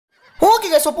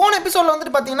Okay so போன எபிசோடில்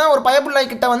வந்துட்டு பார்த்தீங்கன்னா ஒரு பயபுள்ளை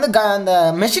கிட்ட வந்து அந்த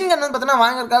மெஷின் கன் வந்து பார்த்தீங்கன்னா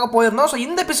வாங்குறதுக்காக போயிருந்தோம். ஸோ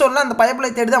இந்த எபிசோடில் அந்த பயபுள்ளை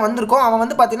தேடி தான் வந்திருக்கோம். அவன்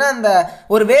வந்து பார்த்தீங்கன்னா அந்த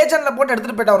ஒரு வேஜனில் போட்டு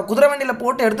எடுத்துகிட்டு போயிட்டான், ஒரு குதிரை வண்டியில்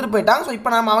போட்டு எடுத்துகிட்டு போயிட்டான். ஸோ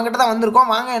இப்போ நம்ம அவங்ககிட்ட தான்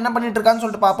வந்திருக்கோம், வாங்க என்ன பண்ணிட்டு இருக்கான்னு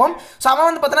சொல்லிட்டு பார்ப்போம். ஸோ அவன்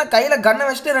வந்து பார்த்தீங்கன்னா கையில் கன்னை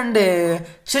வச்சுட்டு 2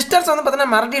 சிஸ்டர்ஸ் வந்து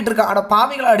பார்த்தீங்கன்னா மிரட்டிட்டு இருக்கான். அட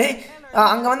பாவிகளாடி,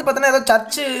 அங்கே வந்து பார்த்தீங்கன்னா ஏதோ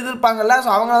சர்ச்சு இது இருப்பாங்கல்ல, ஸோ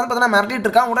அவங்க வந்து பார்த்தீங்கன்னா மிரட்டிட்டு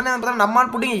இருக்கான். உடனே வந்து பார்த்தீங்கன்னா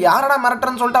நம்மால் பிடிங்க யாரடா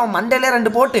மிரட்டுறன்னு சொல்லிட்டு அவன் மண்டையிலே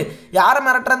 2 போட்டு யாரை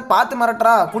மிரட்டுறன்னு பார்த்து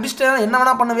மிரட்டுறா, குடிச்சிட்டு என்ன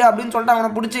வேணா பண்ணுவியா அப்படின்னு சொல்லிட்டு அவனை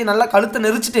பிடிச்சி நல்லா கழுத்து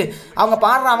நெரிச்சிட்டு அவங்க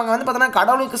பாடுற அவங்க வந்து பார்த்தீங்கன்னா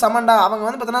கடவுளுக்கு சமண்டா, அவங்க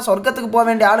வந்து பார்த்தீங்கன்னா சொர்க்கத்துக்கு போக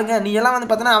வேண்டிய ஆளுங்க, நீ எல்லாம் வந்து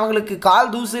பார்த்தீங்கன்னா அவங்களுக்கு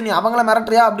கால் தூசு, நீ அவங்கள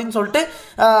மிரட்டுறியா அப்படின்னு சொல்லிட்டு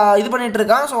இது பண்ணிட்டு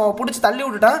இருக்கான். ஸோ பிடிச்சி தள்ளி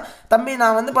விட்டுட்டான். தம்பி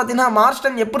நான் வந்து பார்த்தீங்கன்னா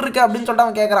மார்ஸ்டன் எப்படி இருக்கு அப்படின்னு சொல்லிட்டு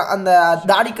அவன் கேட்குறான், அந்த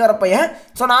தாடிக்கார பையன்.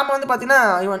 ஸோ நாம் வந்து பார்த்தீங்கன்னா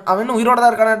அவன் இன்னும் உயிரோட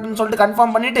தான் இருக்கான்னு சொல்லிட்டு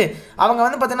கன்ஃபார்ம் பண்ணிட்டு அவங்க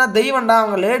வந்து பார்த்தீங்கன்னா தெய்வண்டா,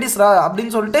 அவங்க லேடிஸ்ரா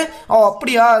அப்படின்னு சொல்லிட்டு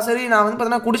அப்படியா சரி நான் வந்து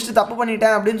பார்த்தீங்கன்னா குடிச்சிட்டு தப்பு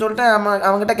பண்ணிட்டேன் அப்படின்னு சொல்லிட்டு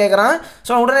அவங்ககிட்ட கேட்குறான்.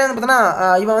 ஸோ உடனே வந்து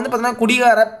பார்த்தீங்கன்னா இவன் வந்து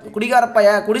பார்த்தீங்கன்னா குடிகார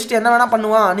பையன், குடிச்சிட்டு என்ன வேணா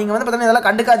பண்ணுவான், நீங்கள் வந்து பார்த்தீங்கன்னா இதெல்லாம்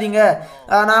கண்டுக்காதீங்க,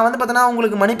 நான் வந்து பார்த்தீங்கன்னா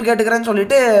உங்களுக்கு மன்னிப்பு கேட்டுக்கிறேன்னு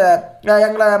சொல்லிட்டு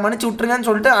எங்களை மன்னிச்சு விட்டுருங்கன்னு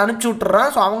சொல்லிட்டு அனுப்பிச்சி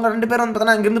விட்டுறான். ஸோ அவங்க 2 பேரும் வந்து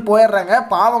பார்த்தீங்கன்னா இங்கேருந்து போயிடுறாங்க.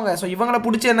 பாவங்க. ஸோ இவங்களை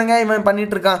பிடிச்சி என்னங்க இவன்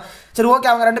பண்ணிட்டு இருக்கான். சரி ஓகே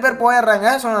அவங்க 2 பேர் போயிடுறாங்க.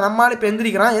 ஸோ நம்மளால இப்போ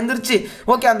எந்திரிச்சு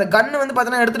ஓகே அந்த கன்று வந்து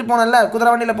பார்த்தீங்கன்னா எடுத்துகிட்டு போனல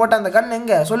குதிரை வண்டியில் போட்ட அந்த கன்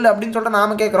எங்கே சொல்லு அப்படின்னு சொல்லிட்டு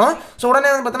நாம கேட்குறோம். ஸோ உடனே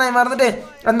வந்து பார்த்தீங்கன்னா இவன் இருந்துட்டு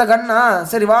அந்த கன்னா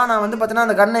சரி வா நான் வந்து பார்த்தீங்கன்னா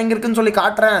அந்த கன் எங்கே இருக்குன்னு சொல்லி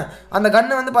காட்டுறேன், அந்த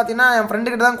கன்று வந்து பார்த்தீங்கன்னா என்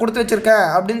ஃப்ரெண்டுக்கிட்ட தான் கொடுத்து வச்சிருக்கேன்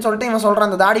அப்படின்னு சொல்லிட்டு இவன் சொல்கிறான்,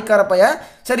 அந்த தாடிக்கார பையன்.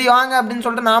 சரி வாங்க அப்படின்னு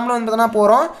சொல்லிட்டு நாமளும் வந்து பார்த்தீங்கன்னா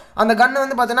போகிறோம். அந்த கன்று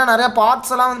வந்து பார்த்தீங்கன்னா நிறையா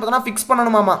பார்ட்ஸ் எல்லாம் வந்து பார்த்தீங்கன்னா ஃபிக்ஸ்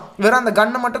பண்ணணுமாமா. வெறும் அந்த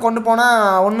கன்று மட்டும் கொண்டு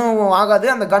போனால் ஒன்றும் ஆகாது,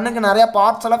 அந்த கன்னுக்கு நிறையா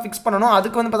பார்ட்ஸ் எல்லாம் ஃபிக்ஸ் பண்ணணும்.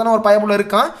 அதுக்கு வந்து பார்த்தீங்கன்னா ஒரு பயபுள்ள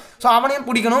இருக்கான். ஸோ அவனையும்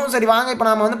பிடிக்கணும். சரி வாங்க இப்போ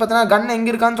நம்ம வந்து பார்த்தீங்கன்னா கன்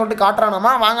எங்கே இருக்கான்னு சொல்லிட்டு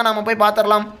காட்டுறானாமா, வாங்க நம்ம போய்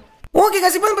பார்த்துடலாம். ஓகே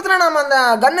கஸ் இப்போ வந்து பார்த்தீங்கன்னா நம்ம அந்த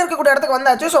கன் இருக்கக்கூடிய இடத்துக்கு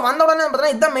வந்தாச்சு. ஸோ வந்த உடனே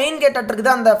பார்த்தீங்கன்னா இதுதான் மெயின் கேட் இருக்குது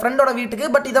அந்த ஃப்ரெண்டோட வீட்டுக்கு.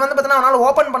 பட் இதை வந்து பார்த்தீங்கன்னா அவனால்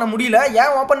ஓப்பன் பண்ண முடியல.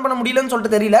 ஏன் ஓப்பன் பண்ண முடியலன்னு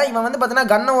சொல்லிட்டு தெரியல. இவன் வந்து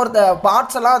பார்த்தீங்கன்னா கன்னை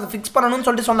பார்ட்ஸ் எல்லாம் அது ஃபிக்ஸ் பண்ணணும்னு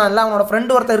சொல்லிட்டு சொன்னான்ல, அவனோட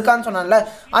ஃப்ரெண்டு ஒருத்தர் இருக்கான்னு சொன்னான்ல,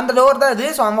 அந்த டோர் தான் இது.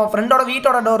 ஸோ அவன் ஃப்ரெண்டோட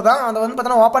வீட்டோட டோர் தான். அதை வந்து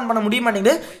பார்த்தீங்கன்னா ஓப்பன் பண்ண முடிய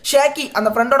மாட்டேங்குது. ஷாக்கி,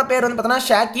 அந்த ஃப்ரெண்டோட பேர் வந்து பார்த்தீங்கன்னா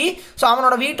ஷாக்கி. ஸோ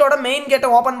அவனோட வீட்டோட மெயின்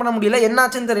கேட்டை ஓப்பன் பண்ண முடியல,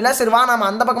 என்னாச்சுன்னு தெரியல. சரி வா நம்ம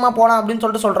அந்த பக்கமாக போகலாம் அப்படின்னு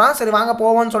சொல்லிட்டு சொல்கிறான். சரி வாங்க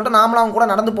போவோம்னு சொல்லிட்டு நாமளும் அவங்க கூட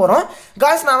நடந்து போகிறோம்.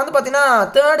 காய்ஸ் நான் வந்து பார்த்தீங்கன்னா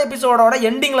 3rd எபிசோடோட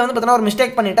எண்டிங்கில் வந்து பார்த்தீங்கன்னா ஒரு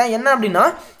மிஸ்டேக் பண்ணிட்டேன். என்ன அப்படின்னா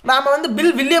நாம வந்து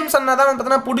பில் வில்லியம்சனை தான்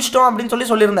பார்த்தீங்கன்னா பிடிச்சிட்டோம் அப்படின்னு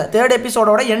சொல்லியிருந்தேன். 3rd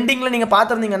எபிசோடோட எண்டிங்கில் நீங்கள்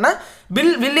பார்த்துருந்தீங்கன்னா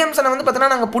பில் வில்லியம்சனை வந்து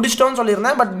பார்த்தீங்கன்னா நாங்கள் பிடிச்சிட்டோம்னு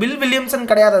சொல்லியிருந்தேன். பட் பில் வில்லியம்சன்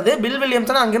கிடையாது. அது பில்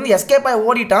வில்லியம்சன் அங்கேருந்து எஸ்கேப் ஆகி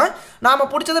ஓடிட்டான். நாம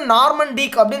பிடிச்சது நார்மன்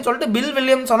டீக் அப்படின்னு சொல்லிட்டு பில்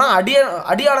வில்லியம்சனை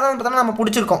அடியால தான் பார்த்தீங்கன்னா நம்ம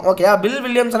பிடிச்சிருக்கோம். ஓகே பில்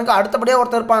வில்லியம்சனுக்கு அடுத்தபடியாக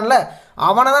ஒருத்தர் இருப்பான்ல,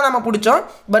 அவனை தான் நம்ம பிடிச்சோம்.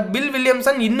 பட் பில்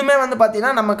வில்லியம்சன் இன்னுமே வந்து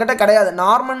பார்த்தீங்கன்னா நம்ம கிட்ட கிடையாது.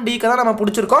 நார்மன் டீக்கை தான் நம்ம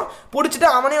பிடிச்சிருக்கோம். பிடிச்சிட்டு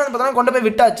அவனையும் வந்து பார்த்தீங்கன்னா கொண்டு போய்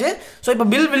விட்டாச்சு. ஸோ இப்போ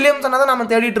பில் வில்லியம்சனை தான் நம்ம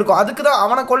தேடிட்டு இருக்கோம். அதுக்கு தான்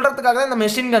அவனை கொல்றதுக்காக தான் இந்த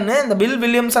மெஷின் கன்னு, இந்த பில்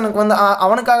வில்லியம்சனுக்கு வந்து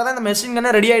அவனுக்காக தான் இந்த மெஷின்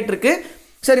கன்னு ரெடி ஆகிட்டு இருக்கு.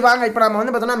 சரி வாங்க இப்போ நம்ம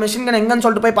வந்து பார்த்தோன்னா மெஷின் கன் எங்கன்னு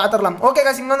சொல்லிட்டு போய் பார்த்துடலாம். ஓகே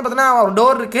காசு இங்கே வந்து பார்த்தீங்கன்னா ஒரு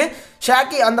டோர் இருக்குது.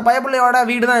 ஷாக்கி அந்த பயபுள்ளையோட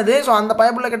வீடு தான் இது. ஸோ அந்த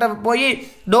பயபுள்ளை கிட்ட போய்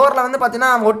டோரில் வந்து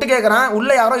பார்த்தீங்கன்னா ஒட்டு கேட்குறான்.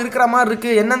 உள்ளே யாரோ இருக்கிற மாதிரி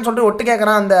இருக்குது என்னன்னு சொல்லிட்டு ஒட்டு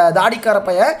கேட்குறான் அந்த தாடிக்கார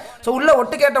பையன். ஸோ உள்ளே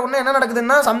ஒட்டு கேட்ட உடனே என்ன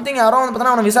நடக்குதுன்னா சம்திங் யாரோ வந்து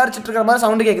பார்த்தீங்கன்னா அவனை விசாரிச்சுட்டு இருக்கிற மாதிரி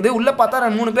சவுண்டு கேட்குது. உள்ளே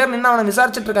பார்த்தா 3 பேர் நின்று அவனை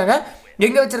விசாரிச்சுட்டு இருக்காங்க.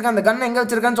 எங்கே வச்சிருக்கான் அந்த கன், எங்கே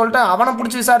வச்சிருக்கான்னு சொல்லிட்டு அவனை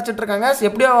பிடிச்சி விசாரிச்சுட்டு இருக்காங்க.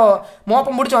 எப்படியோ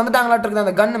மோப்பம் முடிச்சு வந்துட்டாங்களாட்டு இருக்குது.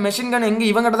 அந்த கன் மெஷின் கன் எங்கே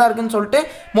இவங்கிட்ட தான் இருக்குன்னு சொல்லிட்டு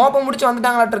மோப்பம் முடிச்சு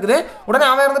வந்துட்டாங்களாட்டு இருக்குது. உடனே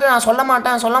அவன் இருந்துட்டு நான் சொல்ல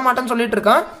மாட்டேன்னு சொல்லிட்டு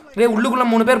இருக்கான். உள்ளுக்குள்ளே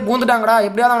 3 பேர் பூந்துட்டாங்கடா,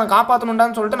 எப்படியாவது அவனை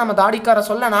காப்பாற்றணுண்டான்னு சொல்லிட்டு நம்ம தாடிக்கார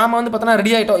சொல்ல நாம வந்து பார்த்தீங்கன்னா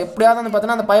ரெடி ஆகிட்டோம். எப்படியாவது வந்து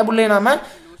பார்த்தீங்கன்னா அந்த பயபுள்ளையை நாம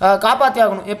காப்பாற்றி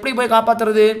ஆகணும். எப்படி போய்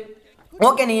காப்பாற்றுறது?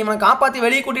 ஓகே நீ இவனை காப்பாற்றி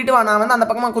வெளியே கூட்டிகிட்டு வா, நான் வந்து அந்த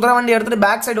பக்கமாக குதிரை வண்டி எடுத்துகிட்டு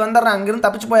பேக் சைடு வந்துடுறேன், அங்கேருந்து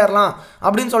தப்பிச்சு போயிடலாம்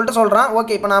அப்படின்னு சொல்லிட்டு சொல்கிறான்.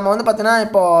 ஓகே இப்போ நாம் வந்து பார்த்தீங்கன்னா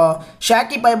இப்போது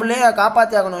ஷாக்கி பயபுள்ளையே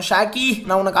காப்பாற்றி ஆகணும். ஷாக்கி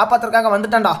நான் உன்னை காப்பாற்றுறதுக்காக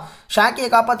வந்துட்டேன்டா. ஷாக்கியை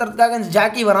காப்பாற்றுறதுக்காக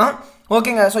ஜாக்கி வரான்.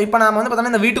 ஓகேங்க ஸோ இப்போ நாம் வந்து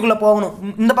பார்த்தோன்னா இந்த வீட்டுக்குள்ளே போகணும்.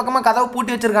 இந்த பக்கமாக கதவை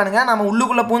பூட்டி வச்சுருக்கானுங்க, நம்ம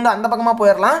உள்ளுக்குள்ளே பூந்து அந்த பக்கமாக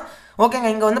போயிடலாம். ஓகேங்க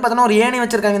இங்கே வந்து பார்த்தோன்னா ஒரு ஏணி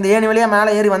வச்சுருக்காங்க. இந்த ஏணி வழியாக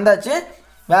மேலே ஏறி வந்தாச்சு.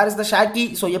 Where is the ஷாக்கி?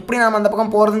 ஸோ எப்படி நாம் அந்த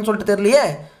பக்கம் போகிறதுன்னு சொல்லிட்டு தெரியலையே.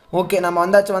 ஓகே நம்ம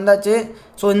வந்தாச்சு.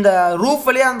 ஸோ இந்த ரூஃப்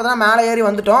வழியாக வந்து பார்த்தீங்கன்னா மேலே ஏறி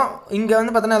வந்துட்டோம். இங்கே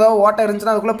வந்து பார்த்தீங்கன்னா ஏதோ ஓட்டை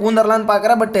இருந்துச்சுன்னா அதுக்குள்ளே பூந்துடலான்னு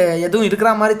பார்க்குறேன். பட் எதுவும் இருக்கிற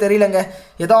மாதிரி தெரியலங்க.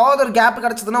 ஏதாவது ஒரு கேப்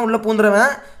கிடச்சதுன்னா உள்ளே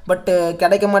பூந்துருவேன். பட்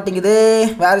கிடைக்க மாட்டேங்குது.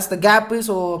 Where is the gap?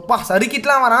 So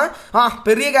சறுக்கிட்டுலாம் வரான்.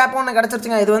 பெரிய கேப் ஒன்று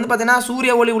கிடச்சிருச்சுங்க. இது வந்து பார்த்தீங்கன்னா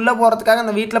சூரிய ஒளி உள்ளே போகிறதுக்காக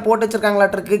அந்த வீட்டில் போட்டு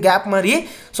வச்சுருக்காங்களாட்டிருக்கு கேப் மாதிரி.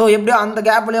 ஸோ எப்படியோ அந்த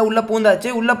கேப் வழியாக உள்ளே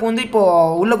பூந்தாச்சு. உள்ளே பூந்து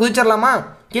இப்போது உள்ளே குதிச்சிடலாமா,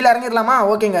 கீழே இறங்கிடலாமா?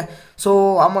 ஓகேங்க ஸோ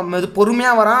ஆமாம் இது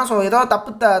பொறுமையாக வரான். ஸோ ஏதோ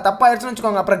தப்பாகிடுச்சுன்னு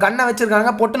வச்சுக்கோங்க, அப்புறம் கன்னை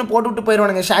வச்சுருக்காங்க போட்டுன்னு போட்டு விட்டு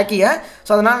போயிடுவானுங்க ஷாக்கியை.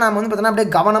 ஸோ அதனால் நம்ம வந்து பார்த்தீங்கன்னா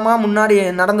அப்படியே கவனமாக முன்னாடி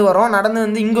நடந்து வரோம். நடந்து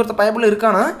வந்து இங்கே ஒருத்த பயப்புள்ள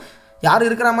இருக்கானா, யாரும்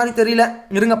இருக்கிற மாதிரி தெரியல.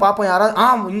 இருங்க பார்ப்போம் யாராவது.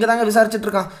 இங்கே தாங்க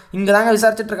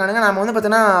விசாரிச்சுட்டு இருக்கானுங்க. நம்ம வந்து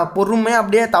பார்த்தீங்கன்னா பொறுமையாக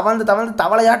அப்படியே தவழ்ந்து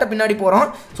தவளையாட்ட பின்னாடி போகிறோம்.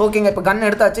 ஸோ ஓகேங்க இப்போ கன்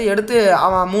எடுத்து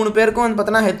அவன் 3 பேருக்கும் வந்து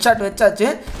பார்த்தீங்கன்னா ஹெட்ஷாட் வச்சாச்சு.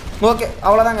 ஓகே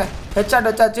அவ்வளோதாங்க, ஹெட்ஷாட்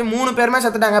வச்சாச்சு. 3 பேருமே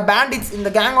செத்துட்டாங்க. பேண்டிட்ஸ், இந்த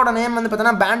கேங்கோட நேம் வந்து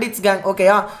பார்த்தீங்கன்னா பேண்டிட்ஸ் கேங்.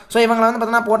 ஓகேயா ஸோ இவங்களை வந்து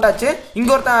பார்த்தீங்கன்னா போட்டாச்சு.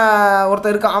 இங்கே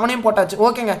ஒருத்தர் இருக்கான், அவனையும் போட்டாச்சு.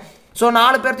 ஓகேங்க ஸோ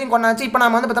 4 பேர்த்தையும் கொண்டாச்சு. இப்போ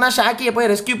நம்ம வந்து பார்த்தோன்னா ஷாக்கியை போய்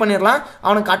ரெஸ்கியூ பண்ணிடலாம்.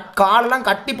 அவனுக்கு காலெல்லாம்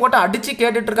கட்டி போட்டு அடித்து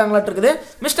கேட்டுட்டு இருக்காங்களாட்டு இருக்குது.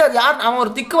 மிஸ்டர் யார் அவன்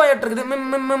ஒரு திக்கு வாயிட்டு இருக்குது.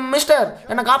 மிஸ்டர்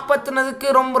என்னை காப்பாற்றுனதுக்கு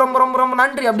ரொம்ப ரொம்ப ரொம்ப ரொம்ப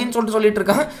நன்றி அப்படின்னு சொல்லிட்டு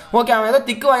இருக்கான். ஓகே அவன் ஏதோ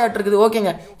திக்கு வாயாட்டு இருக்குது.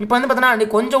 ஓகேங்க இப்போ வந்து பார்த்தோன்னா நீ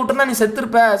கொஞ்சம் விட்டுருந்தா நீ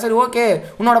செத்துருப்ப. சரி ஓகே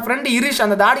உன்னோட ஃப்ரெண்டு இரிஷ்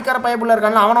அந்த தாடிக்கார பயப்புள்ள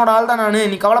இருக்கான்ல அவனோட ஆள் தான் நான்,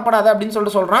 நீ கவலைப்படாத அப்படின்னு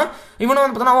சொல்கிறான். இவனும்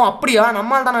வந்து பார்த்தோன்னா அப்படியா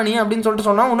நம்மால் தானே நீ அப்படின்னு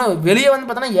சொல்கிறான். இன்னும் வெளியே வந்து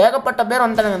பார்த்தோன்னா ஏகப்பட்ட பேர்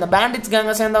வந்துட்டானுங்க. அந்த பேண்டிட்ஸ்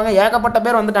கேங்க சேர்ந்தவங்க ஏகப்பட்ட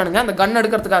பேர் வந்துட்டானுங்க அந்த கன்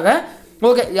எடுக்கிறதுக்காக.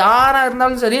 ஓகே யாராக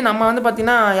இருந்தாலும் சரி நம்ம வந்து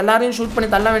பார்த்தீங்கன்னா எல்லாரையும் ஷூட் பண்ணி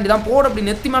தள்ள வேண்டியதான். போடு அப்படி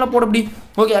நெத்தி மேலே போடு அப்படி.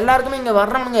 ஓகே எல்லாருக்குமே இங்கே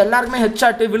வர்றவனுங்க எல்லாருக்குமே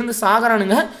ஹெட்ஷாட்டு விழுந்து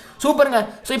சாகிறானுங்க. சூப்பருங்க.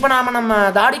 ஸோ இப்போ நம்ம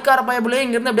தாடிக்கார பயப்புலையே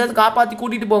இங்கேருந்து எப்படியாவது காப்பாற்றி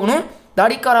கூட்டிகிட்டு போகணும்.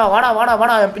 தாடிக்காரா வாடா வாடா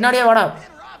வாடா பின்னாடியே வாடா.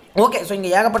 ஓகே ஸோ இங்கே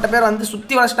ஏகப்பட்ட பேர் வந்து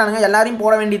சுற்றி வளச்சிட்டானுங்க. எல்லாரையும்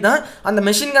போட வேண்டியது தான். அந்த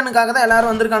மெஷின் கன்னுக்காக தான் எல்லாரும்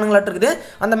வந்திருக்கானுங்களாட்டு இருக்குது.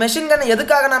 அந்த மெஷின் கன்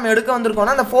எதுக்காக நம்ம எடுக்க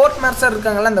வந்திருக்கோம்னா அந்த ஃபோர்ட் மெர்சர்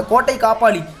இருக்காங்கல்ல அந்த கோட்டை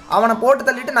காப்பாளி அவனை போட்டு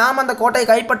தள்ளிட்டு நாம் அந்த கோட்டையை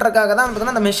கைப்பற்றக்காக தான்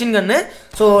பார்த்தீங்கன்னா அந்த மெஷின் கன்னு.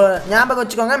 ஸோ ஞாபகம்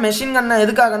வச்சுக்கோங்க மெஷின் கன்னை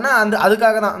எதுக்காகன்னா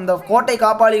அதுக்காக தான் அந்த கோட்டை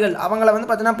காப்பாளிகள் அவங்கள வந்து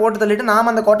பார்த்தீங்கன்னா போட்டு தள்ளிட்டு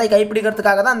நாம் அந்த கோட்டையை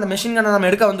கைப்பிடிக்கிறதுக்காக தான் அந்த மெஷின் கன்னை நம்ம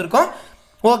எடுக்க வந்திருக்கோம்.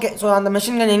 ஓகே ஸோ அந்த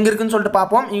மெஷின் கன் எங்கே இருக்குன்னு சொல்லிட்டு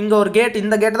பார்ப்போம். இங்கே ஒரு கேட்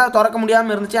இந்த கேட்டை தான் திறக்க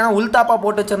முடியாமல் இருந்துச்சு. ஆனால் உள்தாப்பா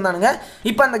போட்டு வச்சுருந்தானுங்க.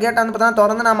 இப்போ அந்த கேட்டை வந்து பார்த்தா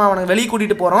திறந்து நம்ம அவனை வெளியே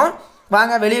கூட்டிகிட்டு போகிறோம்.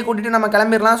 வாங்க வெளியே கூட்டிகிட்டு நம்ம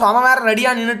கிளம்பிடலாம். ஸோ அவன் வேறு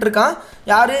ரெடியாக நின்றுட்டுருக்கான்.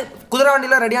 யார் குதிரை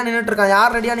வண்டியில் ரெடியாக நின்றுட்டுருக்கான்.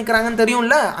 யார் ரெடியாக நிற்கிறாங்கன்னு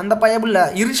தெரியும்ல அந்த பயபில்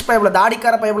இரிஷ் பயபில்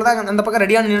தாடிக்கார பயபில் தான் அந்த பக்கம்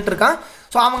ரெடியாக நின்றுட்டுருக்கான்.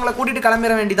 ஸோ அவங்கள கூட்டிகிட்டு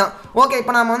கிளம்பிட வேண்டிதான். ஓகே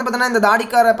இப்போ நம்ம வந்து பார்த்தோன்னா இந்த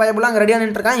தாடிக்கார பயபில் அங்கே ரெடியாக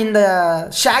நின்றுருக்கான். இந்த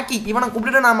ஷாக்கி இவனை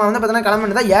கூப்பிட்டு நம்ம வந்து பார்த்தோன்னா கிளம்ப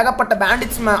வேண்டியதான். ஏகப்பட்ட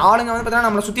பேண்டிட்ஸ் ஆளுங்க வந்து பார்த்தோன்னா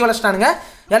நம்மளை சுற்றி வளச்சிட்டானுங்க.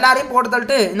 எல்லாரையும் போட்டு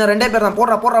தள்ளிட்டு இன்னும் 2 பேர் தான்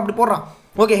போடுறா அப்படி போடுறான்.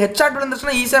 ஓகே ஹெட்ஷாட்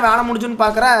விழுந்துச்சுன்னா ஈஸியாக வேலை முடிஞ்சுன்னு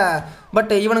பார்க்குற.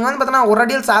 பட் இவனுங்க வந்து பார்த்தோன்னா ஒரு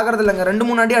அடியில் சாகிறது இல்லைங்க.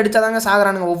 2-3 அடி அடித்தாதாங்க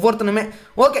சாகிறானுங்க ஒவ்வொருத்தனுமே.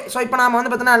 ஓகே ஸோ இப்போ நம்ம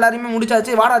வந்து பார்த்தோன்னா எல்லாருமே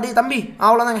முடிச்சாச்சு. வாடா அடி தம்பி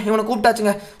அவ்வளோதாங்க இவனை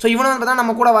கூப்பிட்டாச்சுங்க. ஸோ இவனை வந்து பார்த்தா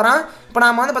நம்ம கூட வரான். இப்போ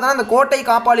நம்ம வந்து பார்த்தோன்னா அந்த கோட்டை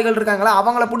காப்பாளிகள் இருக்காங்களா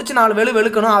அவங்கள பிடிச்சி 4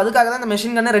 வெளுக்கணும். அதுக்காக தான் இந்த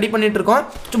மெஷின் கன்னை ரெடி பண்ணிட்டு இருக்கோம்.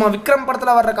 சும்மா விக்ரம்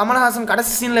படத்தில் வர்ற கமல்ஹாசன்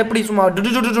கடைசி சீனில் எப்படி சும்மா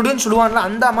டுடுன்னு சுடுவான்ல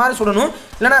அந்த மாதிரி சுடணும்.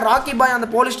 இல்லைனா ராக்கி பாய் அந்த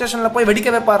போலீஸ் ஸ்டேஷனில் போய் வெடிக்க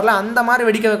வைப்பார்ல அந்த மாதிரி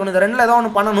வெடிக்க வைக்கணும். இந்த 2ல் ஏதோ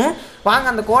ஒன்று பண்ணணும். வாங்க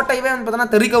அந்த கோட்டையவே வந்து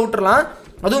பார்த்தோன்னா தெறிக்க விட்டுறலாம்.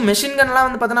 அதுவும் மெஷின் கன்லாம்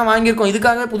வந்து பார்த்தோன்னா வாங்கியிருக்கோம்.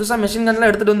 இதுக்காகவே புதுசாக மெஷின் கன்லாம்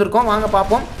எடுத்துகிட்டு வந்திருக்கோம். வாங்க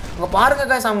பார்ப்போம். அங்கே பாருங்கள்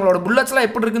காய்ஸ் அவங்களோட புல்லட்ஸ்லாம்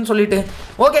எப்படி இருக்குன்னு சொல்லிட்டு.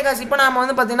 ஓகே காய்ஸ் இப்போ நாம்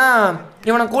வந்து பார்த்தீங்கன்னா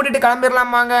இவனை கூட்டிகிட்டு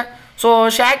கிளம்பிடலாமாங்க. ஸோ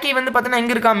ஷாக்கி வந்து பார்த்தீங்கன்னா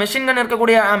எங்கே இருக்கா மெஷின் கன்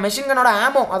இருக்கக்கூடிய மெஷின் கன்னோட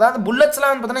ஆமோ அதாவது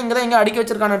புல்லட்ஸ்லாம் வந்து பார்த்தீங்கன்னா இங்கே தான் எங்கே அடிக்க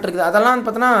வச்சிருக்கான்னு இருக்குது. அதெல்லாம் வந்து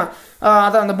பார்த்தீங்கன்னா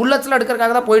அதை அந்த புல்லட்ஸ்லாம்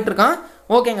எடுக்கிறதுக்காக தான் போயிட்டுருக்கான்.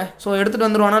 ஓகேங்க ஸோ எடுத்துகிட்டு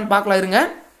வந்துடுவானான்னு பார்க்கலாம் இருங்க.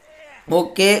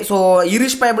 ஓகே ஸோ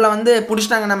இரிஷ் பைப்பில் வந்து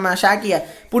பிடிச்சிட்டாங்க நம்ம ஷாக்கியை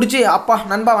பிடிச்சி. அப்பா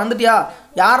நண்பா வந்துட்டியா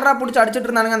யாரா பிடிச்சி அடிச்சிட்டு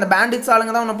இருந்தானுங்க அந்த பேண்டிட்ஸ்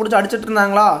ஆளுங்க தான் உன்னை பிடிச்சி அடிச்சிட்டு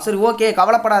இருந்தாங்களா. சரி ஓகே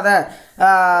கவலைப்படாத.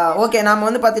 ஓகே நாம்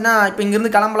வந்து பார்த்தீங்கன்னா இப்போ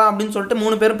இங்கேருந்து கிளம்பலாம் அப்படின்னு சொல்லிட்டு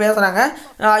 3 பேரும் பேசுகிறாங்க.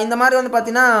 இந்த மாதிரி வந்து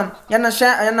பார்த்தீங்கன்னா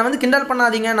என்னை வந்து கிண்டல்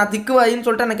பண்ணாதீங்க நான் திக்குவாயின்னு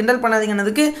சொல்லிட்டு என்னை கிண்டல்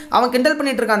பண்ணாதீங்கன்னதுக்கு அவன் கிண்டல்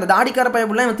பண்ணிட்டு இருக்கான். அந்த தாடிக்கார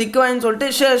பைப்பில் இவன் திக்குவாயின்னு சொல்லிட்டு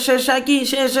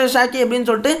ஷாக்கி அப்படின்னு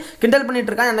சொல்லிட்டு கிண்டல்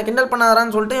பண்ணிட்டு இருக்கான். என்னை கிண்டல்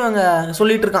பண்ணாதான்னு சொல்லிட்டு இவங்க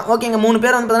சொல்லிட்டு இருக்கான். ஓகே இங்கே 3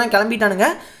 பேர் வந்து பார்த்தீங்கன்னா கிளம்பிட்டானுங்க.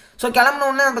 ஸோ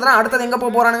கிளம்பினோடனே பார்த்தீங்கன்னா அடுத்தது எங்கே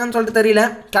போகிறானுங்கன்னு சொல்லிட்டு தெரியல.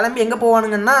 கிளம்பி எங்கே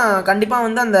போவானுங்கன்னா கண்டிப்பாக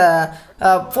வந்து அந்த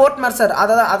ஃபோர்ட் மெர்சர்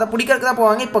அதை பிடிக்கிறதுக்கு தான்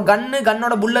போவாங்க. இப்போ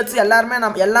கன்னோட புல்லட்ஸ் எல்லாமே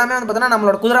வந்து பார்த்தீங்கன்னா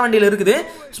நம்மளோட குதிரை வண்டியில் இருக்குது.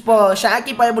 இப்போ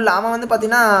ஷாக்கி பைபுல் அவன் வந்து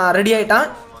பார்த்தீங்கன்னா ரெடி ஆகிட்டான்.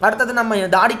 அடுத்தது நம்ம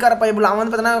தாடிக்கார பைபுல் அவன்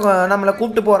வந்து பார்த்தீங்கன்னா நம்மளை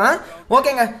கூப்பிட்டு போகிறான்.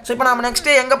 ஓகேங்க ஸோ இப்போ நம்ம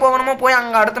நெக்ஸ்ட்டு எங்கே போகணுமோ போய்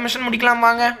அங்கே அடுத்த மிஷன் முடிக்கலாம்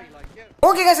வாங்க.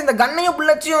 ஓகே காய்ஸ் இந்த கன்னையும்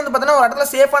புல்லட்ஸையும் வந்து பார்த்தீங்கன்னா ஒரு இடத்துல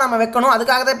சேஃபாக நம்ம வைக்கணும்.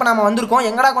 அதுக்காக தான் இப்போ நம்ம வந்திருக்கோம்.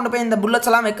 எங்கடா கொண்டு போய் இந்த புல்லட்ஸ்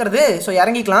எல்லாம் வைக்கிறது. ஸோ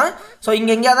இறங்கிக்கலாம். ஸோ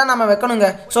இங்கே எங்கேயா தான் நம்ம வைக்கணுங்க.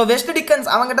 ஸோ வெஸ்ட் டிக்கன்ஸ்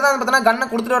அவங்ககிட்ட தான் பார்த்தீங்கன்னா கன்னை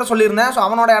கொடுத்துட்டு வர சொல்லியிருந்தேன். ஸோ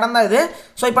அவனோட இடம் தான் இது.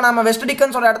 ஸோ இப்போ நம்ம வெஸ்ட்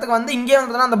டிக்கன்ஸோட இடத்துக்கு வந்து இங்கே வந்து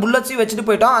பார்த்தீங்கன்னா அந்த புல்லட்ஸையும் வச்சுட்டு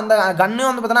போயிட்டோம். அந்த கன்னும்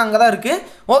வந்து பார்த்தீங்கன்னா அங்கே தான் இருக்குது.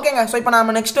 ஓகேங்க ஸோ இப்போ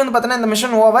நம்ம நெக்ஸ்ட் வந்து பார்த்தீங்கன்னா இந்த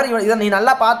மிஷன் ஓவர். இதை நீ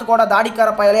நல்லா பார்த்துக்கோடா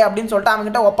தாடிக்கார பயலே அப்படின்னு சொல்லிட்டு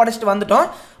அவங்ககிட்ட ஒப்படைச்சிட்டு வந்துட்டோம்.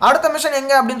 அடுத்த மிஷன்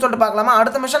எங்கே அப்படின்னு சொல்லிட்டு பார்க்கலாமா.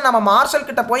 அடுத்த மிஷன் நம்ம மார்ஷல்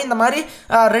கிட்ட போய் இந்த மாதிரி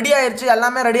ரெடி ஆயிடுச்சு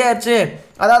எல்லாமே ரெடி ஆயிடுச்சு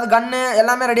அதாவது கன்னு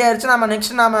எல்லாமே ரெடி ஆயிடுச்சு. நம்ம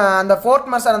நெக்ஸ்ட் நம்ம அந்த ஃபோர்ட்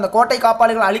மெர்சர் அந்த கோட்டை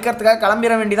காப்பாளிகள் அழிக்கிறதுக்காக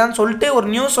கிளம்பிட வேண்டியதான்னு சொல்லிட்டு ஒரு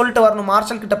நியூஸ் சொல்லிட்டு வரணும்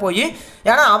மார்ஷல் கிட்ட போய்.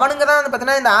 ஏன்னா அவனுங்க தான் வந்து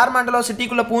பார்த்தீங்கன்னா இந்த ஏர்மேண்டலோ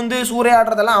சிட்டிக்குள்ளே பூந்து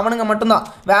சூறையாடுறதெல்லாம் அவனுங்க மட்டும்தான்.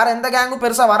 வேற எந்த கேங்கும்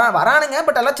பெருசாக வரானுங்க.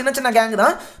 பட் எல்லாம் சின்ன கேங்கு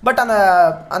தான். பட்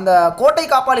அந்த கோட்டை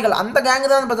காப்பாளிகள் அந்த கேங்கு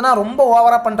தான் வந்து பார்த்தீங்கன்னா ரொம்ப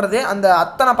ஓவராக பண்ணுறது. அந்த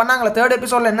அத்தனை பண்ணாங்களே 3rd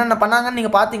எபிசோடில் என்னென்ன பண்ணாங்கன்னு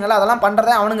நீங்கள் பார்த்தீங்களா அதெல்லாம்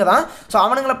பண்ணுறதே அவனுங்க தான். ஸோ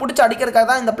அவனுங்களை பிடிச்சி அடிக்கிறதுக்காக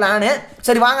தான் இந்த பிளானு.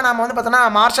 சரி வாங்க நம்ம வந்து பார்த்தோன்னா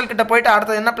மார்ஷல் கிட்ட போயிட்டு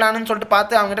அடுத்தது என்ன பிளான்னு சொல்லிட்டு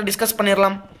பார்த்து அவங்ககிட்ட டிஸ்கஸ்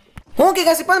பண்ணிடலாம். ஓகே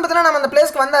காய்ஸ் இப்போ வந்து பார்த்தீங்கன்னா நம்ம அந்த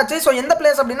பிளேஸ்க்கு வந்தாச்சு. ஸோ எந்த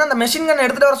பிளேஸ் அப்படின்னா அந்த மெஷின் கன்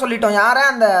எடுத்துகிட்டு வர சொல்லிட்டோம். யாரை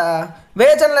அந்த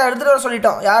வேஜனில் எடுத்துகிட்டு வர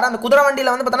சொல்லிட்டோம். யார் அந்த குதிரை வண்டியில்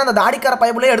வந்து பார்த்தீங்கன்னா அந்த தாடிக்கார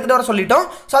பைப்புலேயே எடுத்துகிட்டு வர சொல்லிட்டோம்.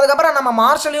 ஸோ அதுக்கப்புறம் நம்ம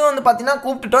மார்ஷலையும் வந்து பார்த்தீங்கன்னா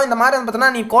கூப்பிட்டுட்டோம். இந்த மாதிரி வந்து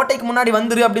பார்த்தீங்கன்னா நீ கோட்டைக்கு முன்னாடி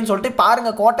வந்துரு அப்படின்னு சொல்லிட்டு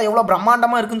பாருங்கள் கோட்டை எவ்வளோ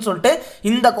பிரம்மாண்டமாக இருக்குன்னு சொல்லிட்டு.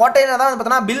 இந்த கோட்டையில் தான் வந்து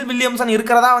பார்த்தீங்கன்னா பில் வில்லியம்சன்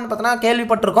இருக்கிறதா வந்து பார்த்தீங்கன்னா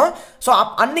கேள்விப்பட்டிருக்கோம். ஸோ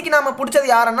அன்னைக்கு நம்ம பிடிச்சது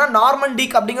யாருன்னா நார்மன்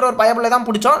டீக் அப்படிங்கிற ஒரு பைப்பில் தான்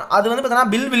பிடிச்சோம். அது வந்து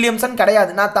பார்த்தீங்கன்னா பில் வில்லியம்சன்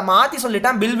கிடையாது. நான் மாற்றி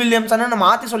சொல்லிட்டேன் பில் வில்லியம்சன்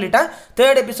மாற்றி சொல்லிட்டேன்.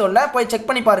 3rd எபிசோடில் போய் செக்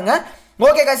பண்ணி பாருங்கள்.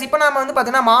 ஓகே கைஸ், இப்போ நம்ம வந்து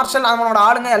பார்த்தீங்கன்னா மார்ஷல் அவனோட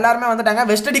ஆளுங்க எல்லாருமே வந்துட்டாங்க.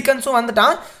 வெஸ்ட் டிக்கன்ஸும்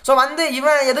வந்துட்டான். ஸோ வந்து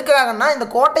இவன் எதுக்காகன்னா இந்த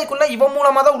கோட்டைக்குள்ளே இவன்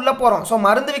மூலமாக தான் உள்ளே போகிறோம். ஸோ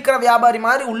மருந்து விற்கிற வியாபாரி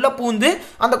மாதிரி உள்ளே பூந்து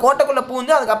அந்த கோட்டைக்குள்ளே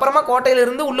பூந்து அதுக்கப்புறமா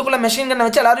கோட்டையிலிருந்து உள்ளுக்குள்ளே மெஷின் கன்னை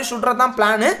வச்சு எல்லாரும் சுடுறது தான்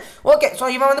பிளான். ஓகே, ஸோ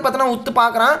இவன் வந்து பார்த்தீங்கன்னா உத்து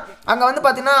பார்க்குறான். அங்கே வந்து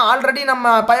பார்த்தீங்கன்னா ஆல்ரெடி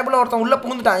நம்ம பயபுல ஒருத்தன் உள்ளே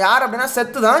பூந்துட்டான். யார் அப்படின்னா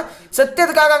செத்து தான். செத்து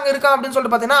எதுக்காக அங்கே இருக்கான் அப்படின்னு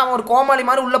சொல்லிட்டு பார்த்தீங்கன்னா அவன் ஒரு கோமாளி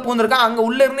மாதிரி உள்ளே பூந்துருக்கான். அங்கே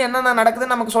உள்ளே இருந்து என்னென்ன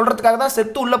நடக்குதுன்னு நமக்கு சொல்கிறதுக்காக தான்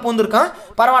செத்து உள்ளே பூந்துருக்கான்.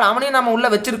 பரவாயில்ல, அவனையும் நம்ம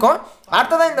உள்ளே வச்சிருக்கோம்.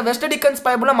 அடுத்ததான் இந்த வெஸ்ட் டிக்கன்ஸ்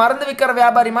பைபிள் மருந்து விற்கிற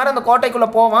வியாபாரி மாதிரி அந்த கோட்டைக்குள்ளே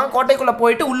போவான். கோட்டைக்குள்ளே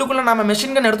போயிட்டு உள்ளுக்குள்ளே நம்ம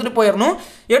மெஷின் கன் எடுத்துகிட்டு போயிடணும்.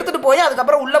 எடுத்துகிட்டு போய்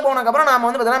அதுக்கப்புறம் உள்ளே போனதுக்கப்புறம் நாம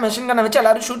வந்து பார்த்தீங்கன்னா மெஷின் கன்னை வச்சு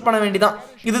எல்லாரும் ஷூட் பண்ண வேண்டியதான்.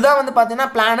 இதுதான் வந்து பார்த்தீங்கன்னா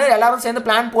பிளான். எல்லாரும் சேர்ந்து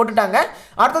பிளான் போட்டுட்டாங்க.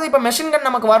 அடுத்தது இப்போ மெஷின் கன்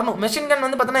நமக்கு வரணும். மெஷின் கன்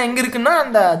வந்து பார்த்தீங்கன்னா எங்கே இருக்குன்னா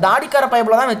அந்த தாடிக்கார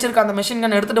பைபிள் தான் வச்சிருக்கான். அந்த மெஷின்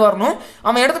கன் எடுத்துகிட்டு வரணும்.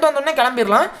 அவன் எடுத்துகிட்டு வந்தோடனே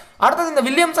கிளம்பிடலாம். அடுத்தது இந்த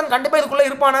வில்லியம்சன் கண்டிப்பாக இதுக்குள்ளே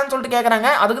இருப்பானான்னு சொல்லிட்டு கேட்குறாங்க.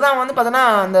 அதுக்கு தான் வந்து பார்த்தீங்கன்னா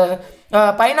அந்த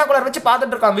பைனாகுலர் வச்சு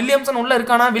பார்த்துட்டு இருக்கான். வில்லியம்சன் உள்ள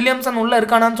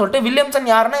இருக்கானான்னு சொல்லிட்டு. வில்லியம்சன்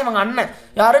யாருன்னா இவங்க அண்ணன்.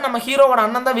 யாரு நம்ம ஹீரோவோட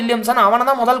அண்ணன் தான் வில்லியம்சன். அவனை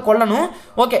தான் முதல் கொல்லணும்.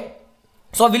 ஓகே,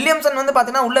 ஸோ வில்லியம்சன் வந்து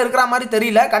பார்த்தீங்கன்னா உள்ளே இருக்கிற மாதிரி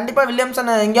தெரியல. கண்டிப்பாக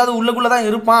வில்லியம்சன் எங்கேயாவது உள்ளுக்குள்ளே தான்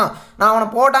இருப்பான். நான்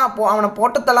அவனை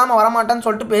போட்டு தள்ளாமல் வரமாட்டேன்னு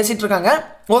சொல்லிட்டு பேசிகிட்டு இருக்காங்க.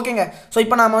 ஓகேங்க, ஸோ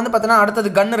இப்போ நம்ம வந்து பார்த்தீங்கன்னா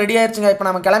அடுத்தது கன்று ரெடி ஆயிடுச்சுங்க. இப்போ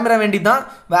நம்ம கிளம்பிட வேண்டியது தான்.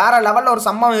 வேறு லெவலில் ஒரு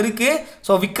சம்பவம் இருக்குது.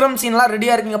 ஸோ விக்ரம் சீன்லாம்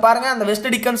ரெடியாக இருக்குங்க. பாருங்கள், அந்த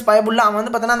வெஸ்ட் டிக்கன்ஸ் பைபிளில் அவன்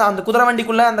வந்து பார்த்தீங்கன்னா அந்த குதிரை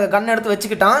வண்டிக்குள்ளே அந்த கன் எடுத்து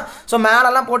வச்சுக்கிட்டான். ஸோ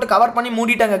மேலெல்லாம் போட்டு கவர் பண்ணி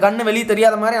மூடிட்டாங்க. கன்று வெளியே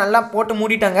தெரியாத மாதிரி நல்லா போட்டு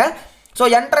மூடிட்டாங்க. ஸோ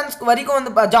என்ட்ரன்ஸ் வரைக்கும்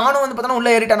வந்து ஜானும் வந்து பார்த்தோன்னா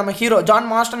உள்ளே ஏறிட்டான். நம்ம ஹீரோ ஜான்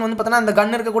மாஸ்டன் வந்து பார்த்தோன்னா அந்த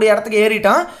கன் இருக்கக்கூடிய இடத்துக்கு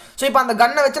ஏறிட்டான். ஸோ இப்போ அந்த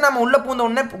கன்னை வச்சு நம்ம உள்ளே பூந்த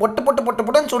உடனே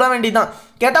பொட்டுன்னு சுட வேண்டியதான்.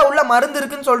 கேட்டால் உள்ளே மருந்து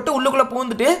இருக்குன்னு சொல்லிட்டு உள்ளுக்குள்ளே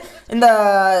பூந்துட்டு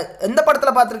இந்த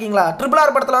படத்தில் பார்த்துருக்கீங்களா,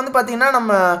 RRR படத்தில் வந்து பார்த்தீங்கன்னா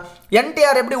நம்ம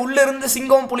என்டிஆர் எப்படி உள்ளே இருந்து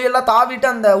சிங்கம் புலியெல்லாம் தாவிட்டு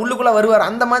அந்த உள்ளுக்குள்ளே வருவார்.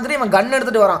 அந்த மாதிரி இவன் கன்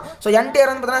எடுத்துகிட்டு வரான். ஸோ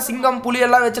என்டிஆர் வந்து பார்த்தீங்கன்னா சிங்கம்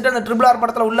புலியெல்லாம் வச்சுட்டு அந்த RRR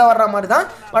படத்தில் உள்ளே வர்ற மாதிரி தான்.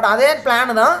 பட் அதே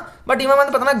பிளான் தான். பட் இவன்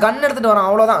வந்து பார்த்தீங்கன்னா கன் எடுத்துகிட்டு வரான்.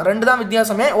 அவ்வளோதான், ரெண்டு தான்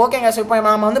வித்தியாசமே. ஓகேங்க, ஸோ இப்போ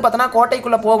நம்ம வந்து பார்த்தோன்னா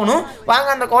கோட்டைக்குள்ளே போகணும். வாங்க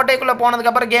அந்த கோட்டைக்குள்ளே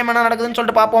போனதுக்கப்புறம் கேம் என்ன நடக்குதுன்னு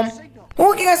சொல்லிட்டு பார்ப்போம்.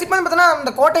 ஓகே கைஸ், இப்போ பார்த்தீங்கன்னா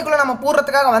அந்த கோட்டைக்குள்ளே நம்ம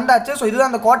பூர்றதுக்காக வந்தாச்சு. ஸோ இதுதான்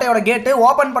அந்த கோட்டையோட கேட்டு.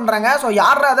 ஓப்பன் பண்ணுறாங்க. ஸோ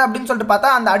யார் அது அப்படின்னு சொல்லிட்டு பார்த்தா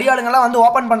அந்த அடியாளுங்கெல்லாம் வந்து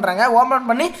ஓப்பன் பண்ணுறாங்க. ஓப்பன்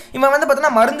பண்ணி இவன் வந்து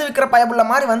பார்த்தீங்கன்னா மருந்து விற்கிற பயபுள்ள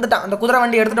மாதிரி வந்துட்டான். அந்த குதிரை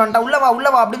வண்டி எடுத்துகிட்டு வந்துட்டான்.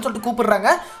 உள்ளவா அப்படின்னு சொல்லிட்டு கூப்பிடுறாங்க.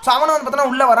 ஸோ அவனை வந்து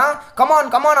பார்த்தீங்கன்னா உள்ளே வரான்.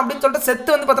 கமான் அப்படின்னு சொல்லிட்டு செத்து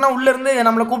வந்து பார்த்தீங்கன்னா உள்ளேருந்து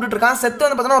நம்மளை கூப்பிட்டு இருக்கான். செத்து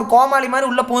வந்து பார்த்தீங்கன்னா ஒரு கோமாளி மாதிரி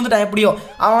உள்ளே பூந்துட்டான். எப்படியோ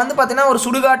அவன் வந்து பார்த்தீங்கன்னா ஒரு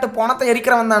சுடுகாட்டு பணத்தை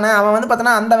எரிக்கிறவன் தானே. அவன் வந்து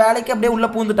பார்த்தீங்கன்னா அந்த வேலைக்கு அப்படியே உள்ளே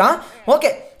பூந்துட்டான்.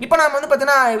 ஓகே, இப்போ நாம் வந்து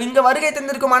பார்த்தீங்கன்னா இங்கே வருகை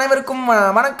தந்திருக்கும் அனைவருக்கும்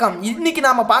வணக்கம். இன்னைக்கு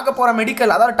நாம் பார்க்க போகிற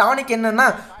மெடிக்கல் அதாவது டானிக் என்னன்னா,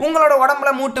 உங்களோட உடம்புல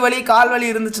மூட்டு வலி கால் வலி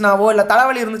இருந்துச்சுனாவோ இல்லை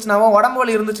தலைவலி இருந்துச்சுனாவோ உடம்பு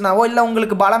வலி இருந்துச்சுனாவோ இல்லை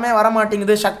உங்களுக்கு பலமே வர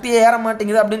மாட்டேங்குது சக்தியே ஏற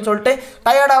மாட்டேங்குது அப்படின்னு சொல்லிட்டு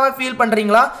டயர்டாகவே ஃபீல்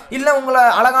பண்ணுறீங்களா, இல்லை உங்களை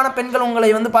அழகான பெண்கள்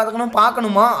உங்களை வந்து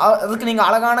பார்க்கணுமா, அதுக்கு நீங்கள்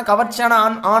அழகான கவர்ச்சியான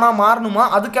ஆணாக மாறணுமா,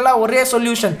 அதுக்கெல்லாம் ஒரே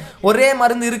சொல்யூஷன் ஒரே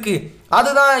மருந்து இருக்குது,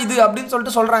 அதுதான் இது அப்படின்னு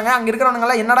சொல்லிட்டு சொல்கிறாங்க. அங்கே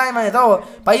இருக்கிறவங்களாம் என்னடா இவன் ஏதோ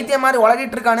பைத்தியம் மாதிரி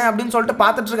உலகிட்டு இருக்கானே அப்படின்னு சொல்லிட்டு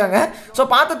பார்த்துட்டு இருக்காங்க. ஸோ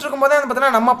பார்த்துட்டு இருக்கும்போதே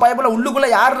பார்த்தீங்கன்னா நம்ம பைபிள் உள்ளுக்குள்ளே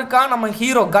யார் இருக்கா, நம்ம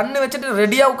ஹீரோ கன்று வச்சுட்டு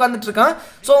ரெடியாக உட்காந்துட்டு இருக்கான்.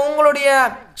 ஸோ உங்களுடைய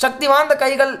சக்தி வாய்ந்த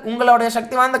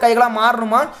கைகளாக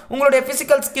மாறணுமா, உங்களுடைய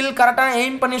ஃபிசிக்கல் ஸ்கில் கரெக்டாக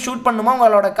எய்ம் பண்ணி ஷூட் பண்ணணுமா,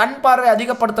 உங்களோட கண் பார்வை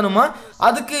அதிகப்படுத்தணுமா,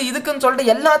 இதுக்குன்னு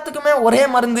சொல்லிட்டு எல்லாத்துக்குமே ஒரே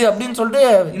மருந்து அப்படின்னு சொல்லிட்டு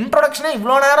இன்ட்ரோடக்ஷனே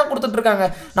இவ்வளோ நேரம் கொடுத்துட்ருக்காங்க.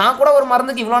 நான் கூட ஒரு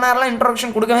மருந்துக்கு இவ்வளோ நேரம்லாம்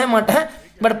இன்ட்ரோடக்ஷன் கொடுக்கவே மாட்டேன்.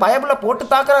 பட் பயபுள்ள போட்டு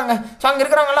தாக்குறாங்க. ஸோ அங்கே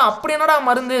இருக்கிறாங்கல்ல அப்படி என்னடா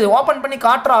மருந்து ஓப்பன் பண்ணி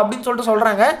காட்டுறா அப்படின்னு சொல்லிட்டு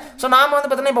சொல்கிறாங்க. ஸோ நாம் வந்து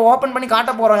பார்த்தீங்கன்னா இப்போ ஓப்பன் பண்ணி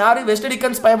காட்ட போகிறோம். யார் வெஸ்ட்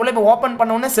டிக்கன்ஸ் பயபுள்ள இப்போ ஓப்பன்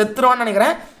பண்ண உடனே செத்துருவான்னு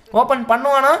நினைக்கிறேன். ஓப்பன்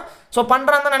பண்ணுவானா, ஸோ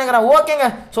பண்ணுறான்னு தான் நினைக்கிறேன். ஓகேங்க,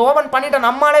 ஸோ ஓப்பன் பண்ணிவிட்டு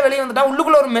நம்மளாலே வெளியே வந்துட்டான்.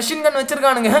 உள்ளுக்குள்ளே ஒரு மெஷின் கன்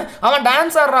வச்சிருக்கானுங்க. அவன்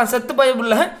டான்ஸ் ஆடுறான் செத்து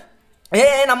பயபுள்ள.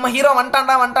 நம்ம ஹீரோ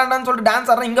வந்துட்டான்டான்னு சொல்லிட்டு டான்ஸ்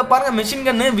ஆடுறான். இங்கே பாருங்கள் மெஷின்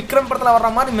கன்னு விக்ரம் படத்தில்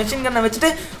வர்ற மாதிரி மெஷின் கன்னை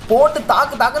வச்சுட்டு போட்டு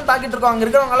தாக்குன்னு தாக்கிட்டு இருக்கோம். அங்கே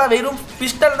இருக்கிறவங்களாம் வெறும்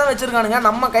பிஸ்டல் தான் வச்சுருக்கானுங்க.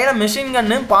 நம்ம கையில் மெஷின்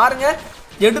கன்னு பாருங்கள்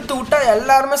எடுத்து விட்டா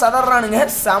எல்லாருமே சதறானுங்க.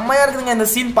 செம்மையாக இருக்குதுங்க இந்த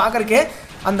சீன் பார்க்குறக்கே.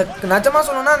 அந்த நிஜமாக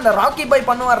சொல்லணும்னா அந்த ராக்கி பாய்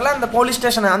பண்ணுவார்ல அந்த போலீஸ்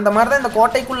ஸ்டேஷன், அந்த மாதிரி தான் இந்த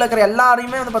கோட்டைக்குள்ளே இருக்கிற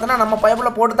எல்லாரையுமே வந்து பார்த்தீங்கன்னா நம்ம பயபுள்ள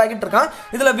போட்டு தாக்கிட்டு இருக்கான்.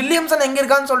 இதில் வில்லியம்சன் எங்கே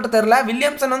இருக்கான்னு சொல்லிட்டு தெரியல.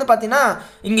 வில்லியம்சன் வந்து பார்த்தீங்கன்னா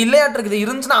இங்கே இல்லையாட்டு இருக்குது.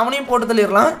 இருந்துச்சுன்னா அவனையும் போட்டு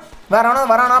தள்ளிடலாம்.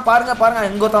 வரானா பாருங்க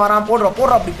எங்கொருத்த வரான்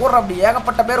போடுற அப்படி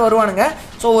ஏகப்பட்ட பேர் வருவானுங்க.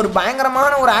 ஸோ ஒரு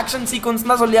பயங்கரமான ஒரு ஆக்ஷன் சீக்வன்ஸ்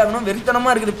தான் சொல்லி ஆகணும்.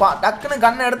 வெறித்தனமாக இருக்குது. டக்குன்னு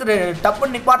கண்ணை எடுத்து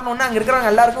டப்புன்னு நிப்பாட்டணுன்னு அங்கே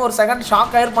இருக்கிறவங்க எல்லாருக்கும் ஒரு செகண்ட்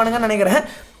ஷாக் ஆயிருப்பானுங்கன்னு நினைக்கிறேன்.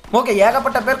 ஓகே,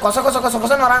 ஏகப்பட்ட பேர்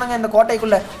கொசன்னு வரானுங்க இந்த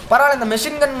கோட்டைக்குள்ளே. பரவாயில்ல, இந்த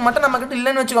மெஷின் கன் மட்டும் நம்மக்கிட்ட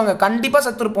இல்லைன்னு வச்சுக்கோங்க, கண்டிப்பாக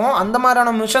செத்துருப்போம். அந்த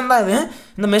மாதிரியான மிஷன் தான் இது.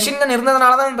 இந்த மெஷின் கன்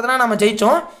இருந்ததுனால தான் பார்த்தீங்கன்னா நம்ம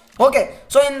ஜெயித்தோம். ஓகே,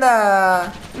 ஸோ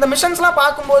இந்த மிஷன்ஸ்லாம்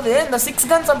பார்க்கும்போது இந்த 6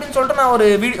 guns அப்படின்னு சொல்லிட்டு நான்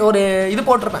ஒரு இது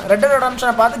போட்டிருப்பேன். ரெட் டெட்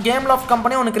ரெடெம்ப்ஷனை பார்த்து கேம் லாஃப்ட்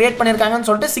கம்பெனி ஒன்று கிரியேட் பண்ணியிருக்காங்கன்னு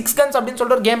சொல்லிட்டு 6 guns அப்படின்னு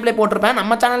சொல்லிட்டு ஒரு கேம் பிளே போட்டிருப்பேன்.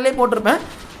 நம்ம சேனல்லே போட்டிருப்பேன்.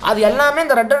 அது எல்லாமே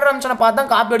இந்த ரெட் டெட் ரெடெம்ப்ஷனை பார்த்து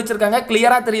தான் காப்பி அடிச்சிருக்காங்க.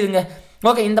 கிளியராக தெரியுதுங்க.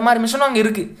 ஓகே, இந்த மாதிரி மிஷனும் அங்கே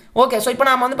இருக்குது. ஓகே, ஸோ இப்போ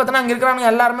நம்ம வந்து பார்த்தீங்கன்னா அங்கே இருக்கிறவங்க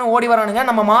எல்லாருமே ஓடி வரானுங்க.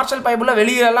 நம்ம மார்ஷல் பைபிளில்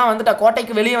வெளியெல்லாம் வந்துட்டா,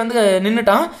 கோட்டைக்கு வெளியே வந்து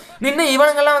நின்றுட்டான். நின்று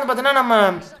இவனுங்கெல்லாம் வந்து பார்த்தீங்கன்னா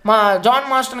நம்ம ஜான்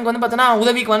மாஸ்டனுக்கு வந்து பார்த்தீங்கன்னா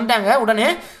உதவிக்கு வந்துட்டாங்க உடனே.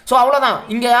 ஸோ அவ்வளோதான்.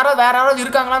 இங்கே யாராவது வேறு யாராவது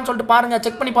இருக்காங்களான்னு சொல்லிட்டு பாருங்கள்,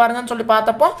 செக் பண்ணி பாருங்கன்னு சொல்லிட்டு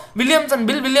பார்த்தப்போ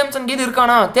பில் வில்லியம்சன் இது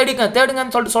இருக்கானா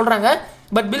தேடுங்கன்னு சொல்லிட்டு சொல்கிறாங்க.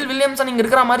 பட் பில் வில்லியம்சன் இங்கே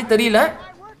இருக்கிற மாதிரி தெரியல.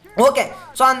 ஓகே,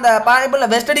 ஸோ அந்த பைபிளில்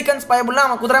வெஸ்ட் டிக்கன்ஸ் பைபிளில்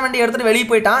அவன் குதிரை வண்டி எடுத்துகிட்டு வெளியே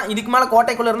போயிட்டான். இதுக்கு மேலே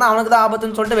கோட்டைக்குள்ளே இருந்தால் அவனுக்கு தான்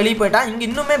ஆபத்துன்னு சொல்லிட்டு வெளியே போயிட்டான். இங்கே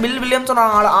இன்னுமே பில் வில்லியம்சன்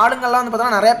ஆளுங்கள்லாம் வந்து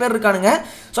பார்த்தோன்னா நிறைய பேர் இருக்கானுங்க.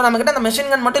 ஸோ நம்மக்கிட்ட அந்த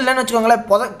மெஷின் கன் மட்டும் இல்லைன்னு வச்சுக்கோங்களேன்,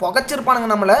 புகைச்சிருப்பானுங்க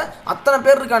நம்மளை, அத்தனை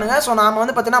பேர் இருக்கானுங்க. ஸோ நாம்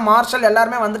வந்து பார்த்தீங்கன்னா மார்ஷல்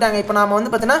எல்லாருமே வந்துட்டாங்க. இப்போ நாம்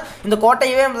வந்து பார்த்தீங்கன்னா இந்த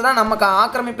கோட்டையவே வந்து நமக்கு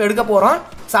ஆக்கிரமிப்பு எடுக்க போகிறோம்.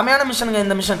 செமையான மிஷனுங்க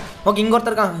இந்த மிஷன். ஓகே, இங்கே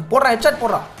ஒருத்தர் இருக்காங்க, போடுறான் ஹெட்ஷாட்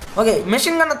போடுறான். ஓகே,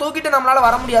 மெஷின் கன்னை தூக்கிட்டு நம்மளால்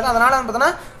வர முடியாது. அதனால் வந்து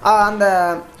பார்த்தோன்னா அந்த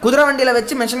குதிரை வண்டியில்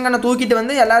வச்சு மெஷின் கன்னை தூக்கிட்டு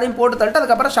வந்து எல்லாரையும் போட்டு தள்ளிட்டு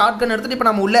அதுக்கப்புறம் ஷார்ட் கன் எடுத்துகிட்டு இப்போ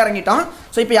நம்ம உள்ளே இறங்கிட்டோம்.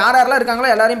 ஸோ இப்போ யாரெல்லாம் இருக்காங்களோ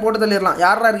எல்லாரையும் போட்டு தள்ளிடலாம்.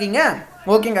 யாரெல்லாம் இருக்கீங்க?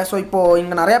 ஓகேங்க, ஸோ இப்போது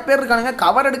இங்கே நிறையா பேர் இருக்கானுங்க.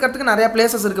 கவர் எடுக்கிறதுக்கு நிறையா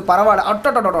பிளேசஸ் இருக்குது. பரவாயில்ல.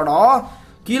 அட்டோட்டோடோ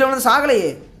கீழே வந்து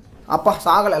சாகலையே, அப்பா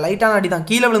சாகலை, லைட்டான அடி தான்,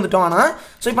 கீழே விழுந்துட்டோம். ஆனால்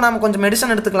ஸோ இப்போ நம்ம கொஞ்சம்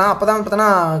மெடிசன் எடுத்துக்கலாம், அப்போ தான் வந்து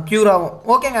பார்த்தோன்னா க்யூர் ஆகும்.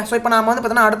 ஓகேங்க, ஸோ இப்போ நம்ம வந்து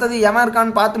பார்த்தோன்னா அடுத்தது எவன்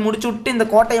இருக்கான்னு பார்த்து முடிச்சு விட்டு இந்த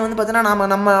கோட்டையை வந்து பார்த்தீங்கன்னா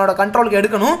நம்மளோட கண்ட்ரோலுக்கு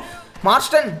எடுக்கணும்.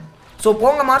 மார்ஸ்டன், ஸோ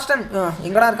போங்க மார்ஸ்டன்.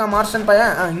 எங்கடா இருக்கான் மார்ஸ்டன்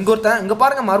பையன்? இங்கே ஒருத்தன். இங்கே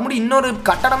பாருங்கள், மறுபடியும் இன்னொரு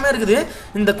கட்டடமே இருக்குது.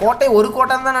 இந்த கோட்டை ஒரு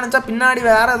கோட்டம் தான் நினச்சா பின்னாடி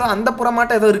வேறு ஏதோ அந்த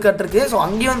புறமாட்டம் ஏதோ இருக்காட்டிருக்கு. ஸோ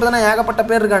அங்கேயும் வந்து பார்த்தீங்கன்னா ஏகப்பட்ட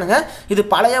பேர் இருக்கானுங்க. இது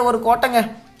பழைய ஒரு கோட்டைங்க.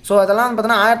 ஸோ அதெல்லாம் வந்து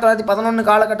பார்த்தீங்கன்னா 1911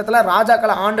 காலகட்டத்தில்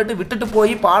ராஜாக்களை ஆண்டுட்டு விட்டுட்டு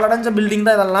போய் பாலடைஞ்ச பில்டிங்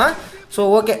தான் இதெல்லாம். ஸோ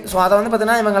ஓகே, ஸோ அதை வந்து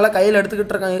பார்த்தீங்கன்னா இவங்கெல்லாம் கையில்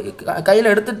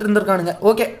எடுத்துகிட்டு இருந்திருக்கானுங்க.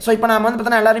 ஓகே, ஸோ இப்போ நம்ம வந்து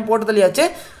பார்த்தீங்கன்னா எல்லாரையும் போட்டு தள்ளியாச்சு.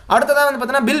 அடுத்ததாக வந்து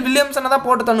பார்த்தீங்கன்னா பில் வில்லியம்சனை தான்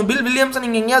போட்டு தள்ளணும். பில் வில்லியம்சன்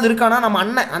இங்கே எங்கேயாவது இருக்கானா? நம்ம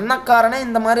அண்ணக்காரனே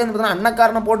இந்த மாதிரி வந்து பார்த்தீங்கன்னா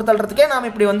அண்ணக்காரனை போட்டு தள்ளுறதுக்கே நாம்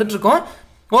இப்படி வந்துட்டுருக்கோம்.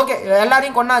 ஓகே,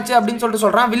 எல்லாரையும் கொண்டாச்சு அப்படின்னு சொல்லிட்டு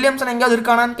சொல்கிறான். வில்லியம்சன் எங்கேயாவது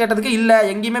இருக்கானான்னு கேட்டதுக்கு இல்லை,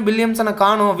 எங்கேயுமே வில்லியம்சனை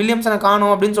காணும்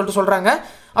அப்படின்னு சொல்லிட்டு சொல்கிறாங்க.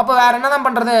 அப்போ வேறு என்ன தான்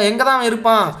பண்ணுறது? எங்கே தான்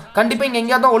இருப்பான்? கண்டிப்பாக இங்கே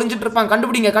எங்கேயாவது தான் ஒளிஞ்சிட்டு இருப்பான்,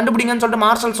 கண்டுபிடிங்கன்னு சொல்லிட்டு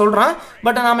மார்ஷல் சொல்கிறான்.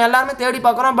 பட் நம்ம எல்லாருமே தேடி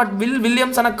பார்க்குறோம், பட்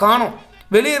வில்லியம்சனை காணும்.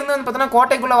 வெளியே இருந்து வந்து பார்த்தீங்கன்னா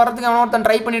கோட்டைக்குள்ளே வரதுக்கு அவன் ஒருத்தன்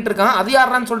ட்ரை பண்ணிட்டு இருக்கான். அது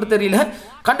யாரான்னு சொல்லிட்டு தெரியல.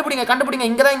 கண்டுபிடிங்க,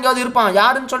 இங்கே தான் எங்கேயாவது இருப்பான்,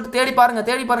 யாருன்னு சொல்லிட்டு தேடி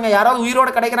பாருங்க, யாராவது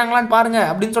உயிரோடு கிடைக்கிறாங்களான்னு பாருங்க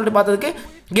அப்படின்னு சொல்லிட்டு பார்த்ததுக்கு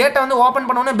கேட்டை வந்து ஓப்பன்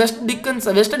பண்ணோன்னே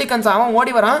வெஸ்ட் டிக்கன்ஸ் அவன்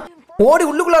ஓடி வரான். ஓடி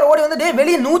உள்ளுக்குள்ளார ஓடி வந்து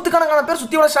வெளியே 100கணக்கான பேர்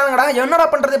சுற்றி வளர்ச்சானுங்கடா. என்னடா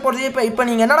பண்ணுறது போகிறது? இப்போ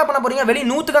நீங்கள் என்னடா பண்ண போறீங்க? வெளியே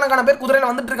 100கணக்கான பேர் குதிரையில்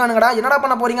வந்துட்டு இருக்கானுங்கடா, என்னடா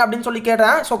பண்ண போறீங்க அப்படின்னு சொல்லி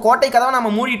கேட்டேன். ஸோ கோட்டை கதவை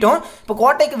நம்ம மூடிட்டோம். இப்போ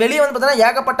கோட்டைக்கு வெளியே வந்து பார்த்தீங்கன்னா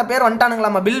ஏகப்பட்ட பேர்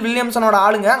வந்துட்டானுங்களாம், பில் வில்லியம்சனோட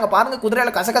ஆளுங்க. அங்கே பாருங்க,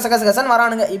 குதிரையில் கசன்னு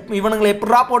வரானுங்க. இவனுங்களை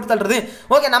எப்படா போட்டு தள்ளுறது?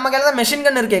 ஓகே, நம்ம கையில் தான் மெஷின்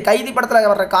கன் இருக்கு. கைதி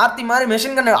படத்தில் வர்ற கார்த்தி மாதிரி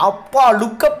மெஷின் கன். அப்பா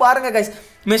லுக்கப் பாருங்க கைஸ்,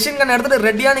 மெஷின் கன் எடுத்துகிட்டு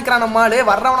ரெடியாக நிற்கிறான் நம்மளே.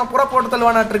 வர்றவனை பூரா போட்டு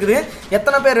தள்ளுவானாட்டு இருக்குது.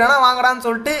 எத்தனை பேர் வேணால் வாங்கடான்னு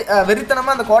சொல்லிட்டு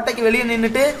வெறித்தனமாக அந்த கோட்டைக்கு வெளியே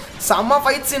நின்றுட்டு செம்ம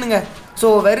ஃபைட் சீனுங்க. ஸோ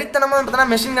வெறித்தனமாக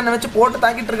பார்த்தீங்கன்னா மெஷின் கன்னை வச்சு போட்டு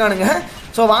தாக்கிட்டு இருக்கானுங்க.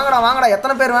 ஸோ வாங்கடா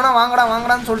எத்தனை பேர் வேணால்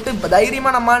வாங்கடான்னு சொல்லிட்டு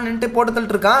தைரியமாக நம்ம நின்றுட்டு போட்டு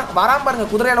தள்ளிட்டு இருக்கான். வராமல் பாருங்க,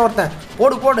 குதிரையில் ஒருத்தன்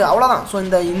போடு அவ்வளோதான். ஸோ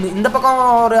இந்த பக்கம்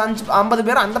ஒரு 50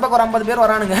 பேர், அந்த பக்கம் ஒரு 50 பேர்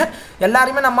வரானுங்க.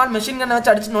 எல்லாருமே நம்மால் மெஷின் கன்னை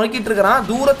வச்சு அடிச்சு நொறுக்கிட்டு இருக்கிறான்.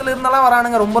 தூரத்தில் இருந்தாலும்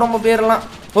வரானுங்க, ரொம்ப பேர்லாம்.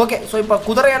 ஓகே, ஸோ இப்போ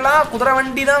குதிரை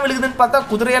வண்டி தான் விழுகுதுன்னு பார்த்தா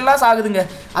குதிரையெல்லாம் சாகுதுங்க.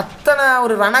 அத்தனை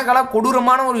ஒரு ரணகலா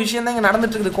கொடூரமான ஒரு விஷயம் தான் இங்கே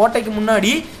நடந்துட்டு இருக்குது கோட்டைக்கு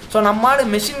முன்னாடி. ஸோ நம்மால்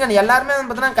மெஷின் கன் எல்லாருமே வந்து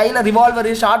பார்த்தீங்கன்னா கையில் ரிவால்வர்,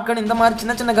 ஷார்ட் கன் இந்த மாதிரி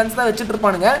சின்ன கன்ஸ் தான் வச்சுட்டு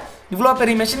இருப்பானுங்க. இவ்வளோ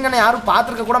பெரிய மெஷின் கன்னை யாரும்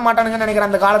பார்த்துருக்க கூட மாட்டானுங்கன்னு நினைக்கிறேன்.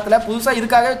 அந்த காலத்தில் புதுசாக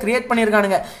இதுக்காகவே கிரியேட்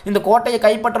பண்ணியிருக்கானுங்க, இந்த கோட்டையை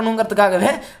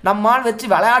கைப்பற்றணுங்கிறதுக்காகவே நம்மால் வச்சு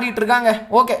விளையாடிட்டு இருக்காங்க.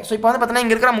 ஓகே, ஸோ இப்போ வந்து பார்த்தீங்கன்னா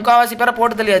இங்கே இருக்கிற முக்கால்வாசி பேரை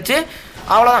போட்டு தள்ளியாச்சு.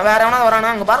 அவ்வளோதான், வேறு எவனா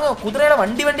வரானா? அங்கே பாருங்கள், குதிரையில்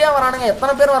வண்டியாக வரானுங்க.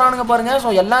 எத்தனை பேர் வரானுங்க பாருங்கள்.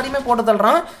 ஸோ எல்லாரையுமே போட்டு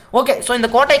தள்ளுறான். ஓகே, ஸோ இந்த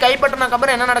கோட்டை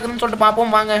கைப்பற்றினதுக்கப்புறம் என்ன நடக்குதுன்னு சொல்லிட்டு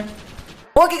பார்ப்போம் வாங்க.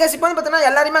 ஓகே கைஸ், இப்போ வந்து பார்த்தீங்கன்னா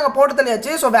எல்லாருமே அங்கே போட்டு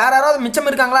தள்ளியாச்சு. ஸோ வேறு யாராவது மிச்சம்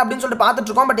இருக்காங்களா அப்படின்னு சொல்லிட்டு பார்த்துட்டு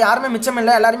இருக்கோம். பட் யாருமே மிச்சம்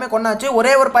இல்லை, எல்லாருமே கொண்டாச்சு.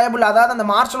 ஒரே ஒரு பயபுள்ள, அதாவது அந்த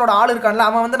மார்ஷலோட ஆள் இருக்கான்ல,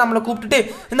 அவன் வந்து நம்மளை கூப்பிட்டுட்டு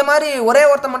இந்த மாதிரி ஒரே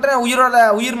ஒருத்தன் மட்டும்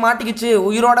உயிர் மாட்டிக்கிச்சு,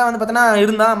 உயிரோட வந்து பார்த்தீங்கன்னா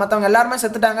இருந்தான், மற்றவங்க எல்லாருமே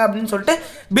செத்துட்டாங்க அப்படின்னு சொல்லிட்டு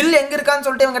பில் எங்கே இருக்கான்னு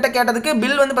சொல்லிட்டு இவங்ககிட்ட கேட்டதுக்கு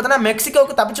பில் வந்து பார்த்தீங்கன்னா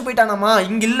மெக்சிகோவுக்கு தப்பிச்சு போயிட்டானாமா.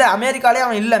 இங்கே இல்லை, அமெரிக்காலே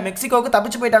அவன் இல்லை, மெக்சிகோவுக்கு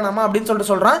தப்பிச்சு போயிட்டானாமா அப்படின்னு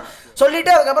சொல்லிட்டு சொல்கிறான்.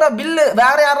 சொல்லிட்டு அதுக்கப்புறம் பில்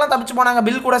வேறு யாரெல்லாம் தப்பிச்சு போனாங்க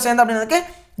பில் கூட சேர்ந்து அப்படின்னதுக்கு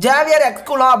ஜேவியர்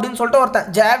எஸ்குலா அப்படின்னு சொல்லிட்டு ஒருத்தன்,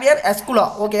 ஜேவியர் எஸ்குலா.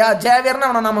 ஓகேயா, ஜேவியர்னு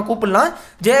அவனை நம்ம கூப்பிடலாம்.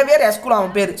 ஜேவியர் எஸ்குலா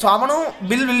அவன் பேர். ஸோ அவனும்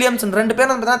பில் வில்லியம்சன் 2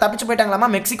 பேரும் வந்து தப்பிச்சு போயிட்டாங்களாமா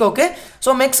மெக்சிகோவுக்கு.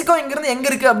 ஸோ மெக்சிகோ இங்கிருந்து எங்கே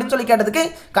இருக்குது அப்படின்னு சொல்லி கேட்டதுக்கு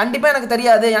கண்டிப்பாக எனக்கு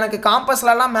தெரியாது, எனக்கு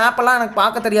காம்பஸ்லலாம் மேப்பெல்லாம் எனக்கு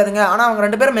பார்க்க தெரியாதுங்க, ஆனால் அவங்க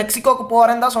 2 பேரும் மெக்சிகோவுக்கு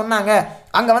போகிறேன்னு தான் சொன்னாங்க.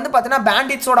 அங்கே வந்து பார்த்தீங்கன்னா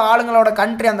பேண்டிட்ஸோட ஆளுங்களோட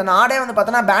கண்ட்ரி, அந்த நாடே வந்து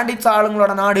பார்த்தீங்கன்னா பேண்டிட்ஸ்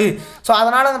ஆளுங்களோட நாடு. ஸோ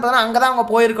அதனால் வந்து பார்த்தீங்கன்னா அங்கே தான் அவங்க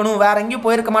போயிருக்கணும், வேறு எங்கேயும்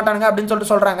போயிருக்க மாட்டானுங்க அப்படின்னு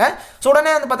சொல்லிட்டு சொல்கிறாங்க. ஸோ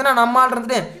உடனே வந்து பார்த்தீங்கன்னா நம்மால்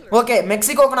இருந்துட்டு ஓகே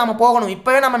மெக்சிகோவுக்கு நம்ம போகணும்,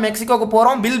 இப்போவே நம்ம மெக்சிகோவுக்கு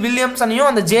போகிறோம். பில் வில்லியம்சனையும்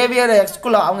அந்த ஜேவியர்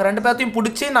எஸ்குலா அவங்க 2 பேர்த்தையும்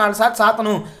பிடிச்சி 4 ஷாட்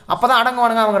சாத்தணும், அப்போ தான்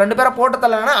அடங்குவானுங்க. அவங்க 2 பேரை போட்டு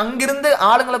தரலன்னா அங்கிருந்து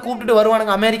ஆளுங்களை கூப்பிட்டுட்டு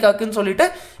வருவானுங்க அமெரிக்காவுக்குன்னு சொல்லிட்டு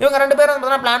இவங்க 2 பேரும் வந்து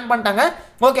பார்த்தீங்கன்னா பிளான் பண்ணிட்டாங்க.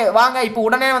 ஓகே வாங்க இப்போ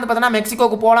உடனே வந்து பார்த்தீங்கன்னா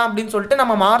மெக்சிகோவுக்கு போகலாம் அப்படின்னு சொல்லிட்டு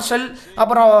நம்ம மார்ஷல்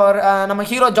அப்புறம் நம்ம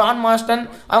ஹீரோ ஜான் மாஸ்டன்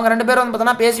அவங்க 2 பேரும் வந்து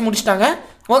பார்த்தீங்கன்னா பேசி முடிச்சிட்டாங்க.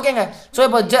 ஓகேங்க. ஸோ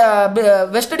இப்போ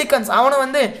வெஸ்ட் டிக்கன்ஸ் அவனும்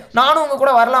வந்து நானும் உங்கள்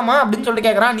கூட வரலாமா அப்படின்னு சொல்லிட்டு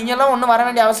கேட்குறான். நீங்கள்லாம் ஒன்றும் வர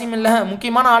வேண்டிய அவசியம் இல்லை,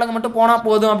 முக்கியமான ஆளுங்க மட்டும் போனால்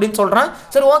போதும் அப்படின்னு சொல்கிறான்.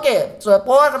 சரி ஓகே, ஸோ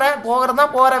போகிறது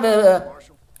தான் போகிற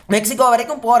மெக்சிகோ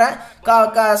வரைக்கும் போகிறேன்.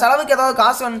 செலவுக்கு ஏதாவது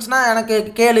காசு வந்துச்சுன்னா எனக்கு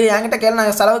என்கிட்ட கேளு,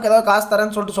 நான் செலவுக்கு ஏதாவது காசு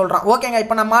தரேன்னு சொல்கிறான். ஓகேங்க.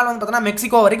 இப்போ நம்ம ஆள் வந்து பார்த்தீங்கன்னா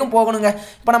மெக்சிகோ வரைக்கும் போகணுங்க.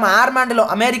 இப்போ நம்ம ஏர்மேண்டிலோ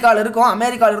அமெரிக்காவில் இருக்கோம்.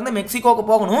 அமெரிக்காவிலேருந்து மெக்சிகோவுக்கு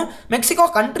போகணும். மெக்சிகோ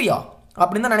கண்ட்ரியா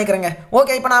அப்படின்னு தான் நினைக்கிறேங்க.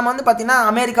 ஓகே, இப்போ நாம் வந்து பார்த்தீங்கன்னா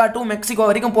அமெரிக்கா டு மெக்சிகோ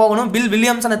வரைக்கும் போகணும். பில்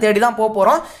வில்லியம்சனை தேடி தான்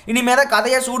போகிறோம். இனிமேல் தான்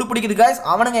கதையை சூடு பிடிக்குது கைஸ்.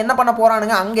 அவனுங்க என்ன பண்ண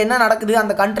போகிறானுங்க, அங்கே என்ன நடக்குது,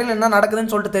 அந்த கண்ட்ரியில் என்ன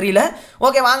நடக்குதுன்னு சொல்லிட்டு தெரியல.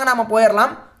 ஓகே வாங்க நம்ம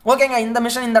போயிடலாம். ஓகேங்க, இந்த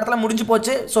மிஷன் இந்த இடத்துல முடிஞ்சு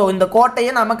போச்சு. ஸோ இந்த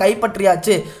கோட்டையை நம்ம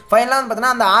கைப்பற்றியாச்சு. ஃபைனலாக வந்து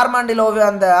பார்த்தீங்கன்னா அந்த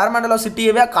ஆர்மாண்டிலோ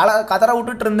சிட்டியவே கதற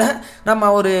விட்டுட்டு இருந்த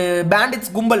நம்ம ஒரு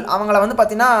பேண்டிட்ஸ் கும்பல் அவங்கள வந்து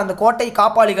பார்த்தீங்கன்னா அந்த கோட்டை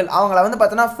காப்பாளிகள் அவங்கள வந்து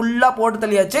பார்த்தீங்கன்னா ஃபுல்லாக போட்டு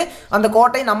தள்ளியாச்சு. அந்த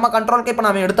கோட்டை நம்ம கண்ட்ரோலுக்கு இப்போ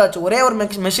நம்ம எடுத்தாச்சு. ஒரே ஒரு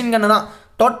மெஷின் கன்னு தான்.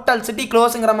 டோட்டல் சிட்டி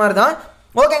க்ளோஸுங்கிற மாதிரி தான்.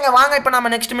 ஓகேங்க வாங்க இப்போ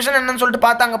நம்ம நெக்ஸ்ட் மிஷன் என்னன்னு சொல்லிட்டு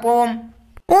பார்த்தாங்க போவோம்.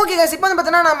 ஓகே கைஸ், இப்போ வந்து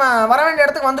பார்த்தீங்கன்னா நம்ம வர வேண்டிய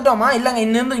இடத்துக்கு வந்துட்டோமா? இல்லைங்க,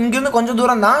 இங்கிருந்து கொஞ்சம்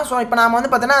தூரம் தான். ஸோ இப்போ நாம் வந்து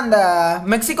பார்த்தீங்கன்னா அந்த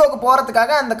மெக்சிகோவுக்கு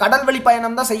போகிறதுக்காக அந்த கடல் வழி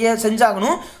பயணம் தான்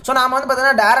செஞ்சாகணும். ஸோ நாம் வந்து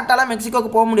பார்த்தீங்கன்னா டேரெக்டாலாம்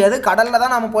மெக்சிகோவுக்கு போக முடியாது, கடலில்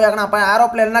தான் நம்ம போயாகணும். அப்போ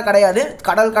ஏரோப்ளேன்லாம் கிடையாது,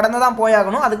 கடல் கடந்து தான்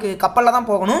போயாகணும். அதுக்கு கப்பலில் தான்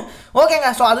போகணும்.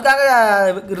 ஓகேங்க, ஸோ அதுக்காக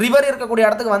ரிவர் இருக்கக்கூடிய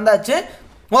இடத்துக்கு வந்தாச்சு.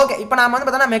 ஓகே, இப்போ நாம் வந்து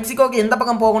பார்த்தீங்கன்னா மெக்சிகோவுக்கு எந்த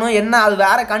பக்கம் போகணும், என்ன அது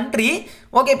வேறு கண்ட்ரி.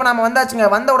 ஓகே, இப்போ நம்ம வந்தாச்சுங்க.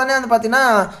 வந்த உடனே வந்து பார்த்தீங்கன்னா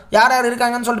யார் யார்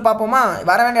இருக்காங்கன்னு சொல்லிட்டு பார்ப்போமா?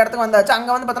 வர வேண்டிய இடத்துக்கு வந்தாச்சு.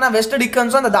 அங்கே வந்து பார்த்தீங்கன்னா வெஸ்ட்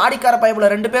டிக்கன்ஸும் அந்த தாடிக்கார பைப்பில்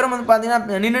 2 பேரும் வந்து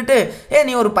பார்த்தீங்கன்னா நின்றுட்டு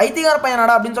நீ ஒரு பைத்தியக்கார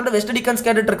பையனாடா அப்படின்னு சொல்லிட்டு வெஸ்ட் டிக்கன்ஸ்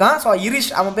கேட்டுட்டு இருக்கான். ஸோ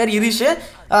இரிஷ், அவன் பேர் இரிஷ்.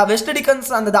 வெஸ்ட் டிக்கன்ஸ்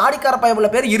அந்த தாடிக்கார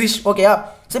பைப்பில் பேர் இரிஷ். ஓகேயா?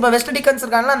 ஸோ இப்போ வெஸ்ட் டிக்கன்ஸ்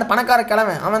இருக்காங்களா அந்த பணக்கார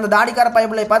கிழவன், அவன் அந்த தாடிக்கார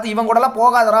பைப்பில் பார்த்து இவன் கூடலாம்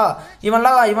போகாதரா,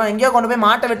 இவன் எங்கேயோ கொண்டு போய்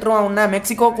மாட்ட விட்டுருவான், உன்னை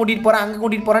மெக்சிகோ கூட்டிகிட்டு போகிறேன், அங்கே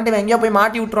கூட்டிகிட்டு போகிறேன்ட்டு இவன் எங்கேயோ போய்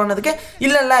மாட்டி விட்டுருவானதுக்கு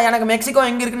இல்லை எனக்கு மெக்சிகோ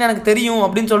எங்கே இருக்குன்னு எனக்கு தெரியும்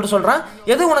அப்படின்னு சொல்லிட்டு சொல்கிறான்.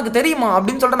 எது உனக்கு தெரியுமா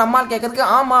அப்படின்னு சொல்லிட்டு நம்மால் கேட்கறதுக்கு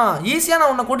ஆமாம் ஈஸியாக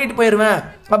நான் உன்னை கூட்டிகிட்டு போயிடுவேன்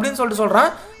அப்படின்னு சொல்லிட்டு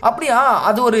சொல்கிறான். அப்படியா,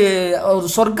 அது ஒரு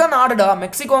சொர்க்க நாடுடா,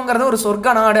 மெக்சிகோங்கிறது ஒரு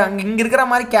சொர்க்க நாடு, அங்கே இங்கே இருக்கிற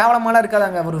மாதிரி கேவலமாலாம் இருக்காது,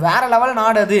 அங்கே ஒரு வேற லெவல்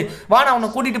நாடு, அது வா நான் உன்னை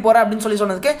கூட்டிகிட்டு போகிறேன் அப்படின்னு சொல்லி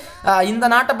சொன்னதுக்கு இந்த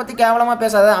நாட்டை பற்றி கேவலமாக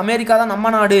பேசாத, அமெரிக்கா தான்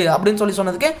நம்ம நாடு அப்படின்னு சொல்லி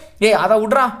சொன்னதுக்கு அதை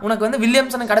விட்றா, உனக்கு வந்து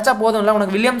வில்லியம்சன் கிடைச்சா போதும், இல்லை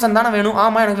உனக்கு வில்லியம்சன் தானே வேணும்,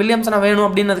 ஆமாம் எனக்கு வில்லியம்சனை வேணும்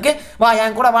அப்படின்னதுக்கு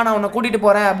என் கூட வா நான் உன்னை கூட்டிகிட்டு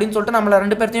போகிறேன் அப்படின்னு சொல்லிட்டு நம்மளை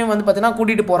 2 பேர்த்தையும் வந்து பார்த்தீங்கன்னா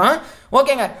கூட்டிகிட்டு போகிறான்.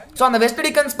 ஓகேங்க, ஸோ அந்த வெஸ்ட்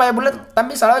டிக்கன்ஸ் பைபிள்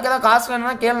தம்பி செலவுக்கு ஏதாவது காசு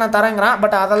வேணும்னா கேள் நான் தரேங்கிறான்.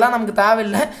 பட் அதெல்லாம் நமக்கு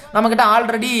தேவையில்லை, நம்மக்கிட்ட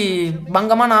ஆல்ரெடி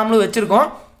பங்கமாக நாமளும் வச்சுருக்கோம்.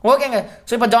 ஓகேங்க,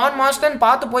 ஸோ இப்போ ஜான் மாஸ்டன்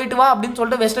பார்த்து போயிட்டு வா அப்படின்னு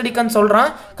சொல்லிட்டு வெஸ்ட் டிக்கன்ஸ் சொல்கிறான்.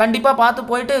 கண்டிப்பாக பார்த்து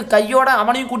போயிட்டு கையோட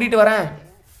அவனையும் கூட்டிகிட்டு வரேன்,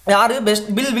 யார்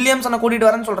பில் வில்லியம்சனை கூட்டிகிட்டு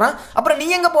வரேன்னு சொல்கிறான். அப்புறம் நீ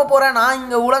எங்கே போக போகிற, நான்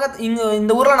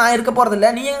இந்த ஊரில் நான் இருக்க போகிறதில்ல,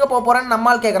 நீ எங்கே போக போகிறேன்னு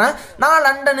நம்மால் கேட்குறேன். நான்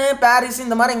லண்டனு பாரிஸ்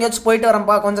இந்த மாதிரி எங்கேயாச்சும் போயிட்டு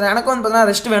வரேன்ப்பா, கொஞ்சம் எனக்கு வந்து பார்த்தீங்கன்னா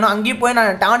ரெஸ்ட் வேணும், அங்கேயும் போய்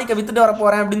நான் டானிக்கை விற்றுட்டு வர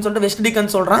போகிறேன் அப்படின்னு சொல்லிட்டு வெஸ்ட்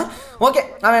டிக்கன்ஸ் சொல்கிறான். ஓகே,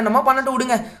 அவன் என்னமோ பண்ணிட்டு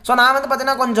விடுங்க. ஸோ நான் வந்து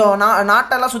பார்த்தீங்கன்னா கொஞ்சம்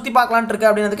நாட்டெல்லாம் சுற்றி பார்க்கலான்ட்டு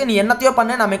இருக்கேன் அப்படின்றதுக்கு நீ என்னத்தையோ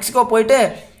பண்ணு, நான் மெக்சிகோ போயிட்டு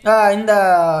இந்த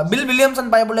பில் வில்லியம்சன்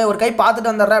பைபிளை ஒரு கை பார்த்துட்டு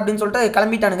வந்துடுறேன் அப்படின்னு சொல்லிட்டு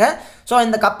கிளம்பிட்டானுங்க. ஸோ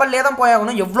இந்த கப்பல்லே தான்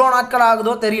போயாகணும், எவ்வளோ நாட்கள்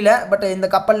ஆகுதோ தெரியல, பட் இந்த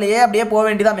கப்பல்லையே அப்படியே போக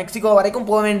வேண்டியதான், மெக்சிகோ வரைக்கும்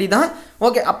போக வேண்டியதான்.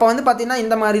 ஓகே, அப்போ வந்து பார்த்தீங்கன்னா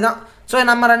இந்த மாதிரி தான். ஸோ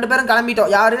நம்ம 2 பேரும்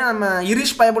கிளம்பிட்டோம். யாரு, நம்ம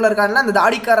இரிஷ் பைபிள் இருக்காங்கல்ல அந்த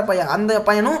தாடிக்கார பையன், அந்த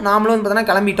பையனும் நாமளும் வந்து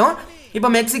பார்த்தீங்கன்னா கிளம்பிட்டோம். இப்போ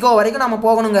மெக்சிகோ வரைக்கும் நம்ம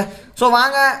போகணுங்க. ஸோ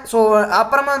வாங்க. ஸோ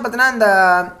அப்புறமா வந்து பார்த்தீங்கன்னா இந்த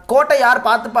கோட்டை யார்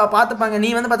பார்த்துப்பாங்க,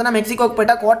 நீ வந்து பார்த்தீங்கன்னா மெக்சிகோக்கு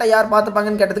போயிட்டா கோட்டை யார்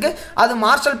பார்த்துப்பாங்கன்னு கேட்டதுக்கு அது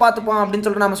மார்ஷல் பார்த்துப்போம் அப்படின்னு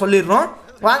சொல்லிட்டு நம்ம சொல்லிடுறோம்.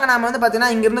 வாங்க நாம் வந்து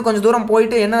பார்த்தீங்கன்னா இங்கேருந்து கொஞ்சம் தூரம்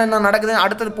போயிட்டு என்னென்ன நடக்குது,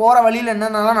 அடுத்தது போகிற வழியில்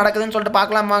என்னென்னலாம் நடக்குதுன்னு சொல்லிட்டு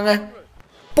பார்க்கலாம் வாங்க.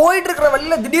 போயிட்டு இருக்கிற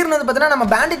வழியில் திடீர்னு வந்து பார்த்தீங்கன்னா நம்ம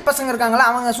பேண்டிட் பசங்க இருக்காங்களா,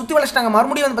 அவங்க சுற்றி வளைச்சிட்டாங்க.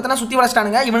 மறுபடியும் வந்து பார்த்தீங்கன்னா சுற்றி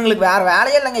வளைச்சிட்டானுங்க. இவங்களுக்கு வேறு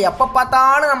வேலையே இல்லைங்க, எப்போ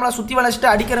பார்த்தாலும் நம்மளை சுற்றி வளைச்சிட்டு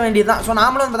அடிக்கிற வேண்டியது தான். ஸோ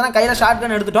நாமளும் வந்து பார்த்தீங்கன்னா கையில் ஷார்ட்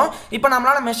கன் எடுத்துட்டோம். இப்போ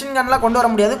நம்மளால் மெஷின் கன்லாம் கொண்டு வர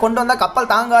முடியாது, கொண்டு வந்தால்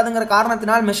கப்பல் தாங்காதுங்கிற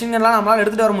காரணத்தினால் மெஷின் கன்லாம் நம்மளால்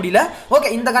எடுத்துகிட்டு வர முடியல.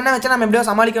 ஓகே, இந்த கண்ணை வச்சு நம்ம எப்படியோ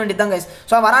சமாளிக்க வேண்டியது தான் கைஸ்.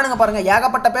 ஸோ வரானுங்க பாருங்கள்,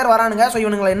 ஏகப்பட்ட பேர் வரானுங்க. ஸோ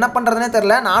இவங்களை என்ன பண்ணுறதுனே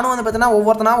தெரில. நானும் வந்து பார்த்தீங்கன்னா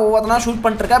ஒவ்வொருத்தனா ஷூட்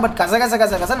பண்ணிட்டுருக்கேன். பட்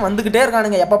கசகசன்னு வந்துக்கிட்டே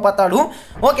இருக்கானுங்க எப்போ பார்த்தாலும்.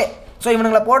 ஓகே, ஸோ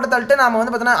இவனுங்களை போட்டு தள்ளிட்டு நம்ம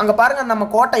வந்து பார்த்தீங்கன்னா அங்கே பாருங்கள் நம்ம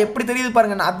கோட்டை எப்படி தெரியுது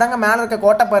பாருங்கள், அதாங்க மேலே இருக்க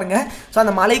கோட்டை பாருங்கள். ஸோ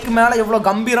அந்த மலைக்கு மேலே எவ்வளோ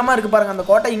கம்பீரமாக இருக்குது பாருங்கள், அந்த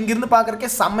கோட்டை இங்கிருந்து பார்க்குறக்கே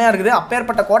செம்மையாக இருக்குது.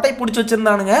 அப்பேற்பட்ட கோட்டை பிடிச்சி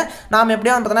வச்சுருந்தானுங்க. நாம்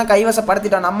எப்படியா வந்து பார்த்தீங்கன்னா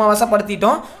கைவசப்படுத்திட்டோம், நம்ம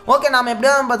வசப்படுத்திட்டோம். ஓகே, நாம்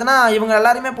எப்படியா வந்து பார்த்தீங்கன்னா இவங்க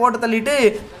எல்லாருமே போட்டு தள்ளிட்டு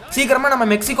சீக்கிரமாக நம்ம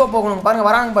மெக்சிகோ போகணும். பாருங்கள்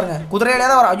வராங்க பாருங்கள், குதிரையிலே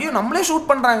தான் வரோம். ஐயோ நம்மளே ஷூட்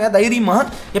பண்ணுறாங்க தைரியமாக,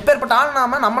 எப்பேற்பட்ட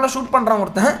ஆள் நம்மளை ஷூட் பண்ணுறான்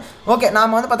ஒருத்தன். ஓகே,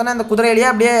 நாம் வந்து பார்த்தோன்னா இந்த குதிரையிலேயே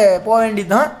அப்படியே போக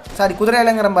வேண்டியது தான். சாரி,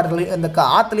 குதிரையிலங்கிற பாருங்கள், இந்த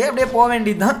ஆற்றுலேயே அப்படியே போக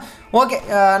வேண்டியது தான். ஓகே,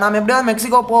 நாம் எப்படியாவது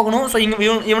மெக்சிகோ போகணும். ஸோ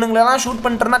இவனுங்களெல்லாம் ஷூட்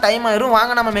பண்ணிட்டுருந்தா டைம் ஆயிரும்.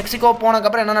 வாங்க நம்ம மெக்சிகோ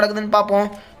போனதுக்கப்புறம் என்ன நடக்குதுன்னு பார்ப்போம்.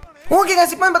 ஓகே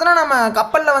guys, இப்போ பார்த்தீங்கன்னா நம்ம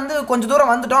கப்பலில் வந்து கொஞ்சம் தூரம்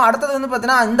வந்துட்டோம். அடுத்தது வந்து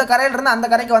பார்த்தீங்கன்னா இந்த கரையிலிருந்து அந்த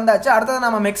கரைக்கு வந்தாச்சு. அடுத்தது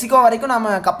நம்ம மெக்சிகோ வரைக்கும்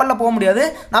நம்ம கப்பலில் போக முடியாது.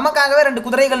 நமக்காகவே 2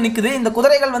 குதிரைகள் நிற்குது. இந்த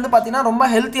குதிரைகள் வந்து பார்த்தீங்கன்னா ரொம்ப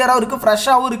ஹெல்த்தியராகவும் இருக்குது,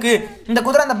 ஃப்ரெஷ்ஷாகவும் இருக்குது. இந்த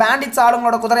குதிரை அந்த பேண்டிட்ஸ்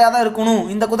ஆளுங்களோட குதிரையாக தான் இருக்கணும்.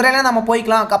 இந்த குதிரையிலே நம்ம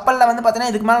போய்க்கலாம். கப்பலில் வந்து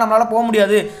பார்த்தீங்கன்னா இதுக்கு மேலே நம்மளால் போக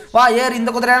முடியாது, வா ஏர்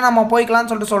இந்த குதிரையில நம்ம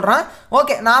போய்க்கலாம்னு சொல்லிட்டு சொல்கிறான்.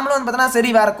 ஓகே, நாமளும் வந்து பார்த்தீங்கன்னா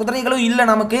சரி வேறு குதிரைகளும் இல்லை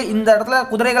நமக்கு, இந்த இடத்துல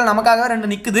குதிரைகள் நமக்காகவே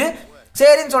 2 நிற்குது,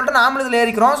 சரின்னு சொல்லிட்டு நாமளும் இதில்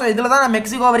ஏறிக்கிறோம். ஸோ இதில் தான் நான்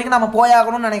மெக்சிகோ வரைக்கும் நம்ம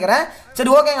போயாகணும்னு நினைக்கிறேன். சரி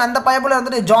ஓகேங்க, அந்த பைப்பில்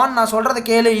வந்துட்டு ஜான் நான் சொல்கிறத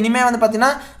கேளு, இனிமேல் வந்து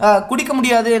பார்த்தீங்கன்னா குடிக்க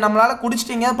முடியாது, நம்மளால்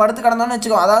குடிச்சிட்டிங்க படுத்து கிடந்தோன்னு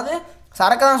வச்சுக்கோ, அதாவது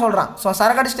சரக்கு தான் சொல்கிறான். ஸோ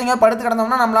சரக்கு அடிச்சிட்டிங்க படுத்து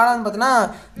கிடந்தோம்னா நம்மளால் வந்து பார்த்தீங்கன்னா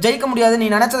ஜெயிக்க முடியாது, நீ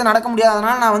நினச்சது நடக்க முடியாது,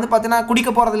 அதனால் நான் வந்து பார்த்தீங்கன்னா குடிக்க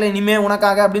போகிறதில்ல இனிமேல்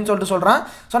உனக்காக அப்படின்னு சொல்லிட்டு சொல்கிறான்.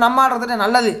 ஸோ நம்ம ஆடுறதுட்டு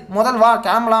நல்லது, முதல் வா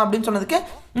கிளம்பலாம் அப்படின்னு சொன்னதுக்கு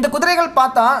இந்த குதிரைகள்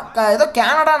பார்த்தா ஏதோ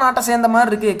கனடா நாட்டை சேர்ந்த மாதிரி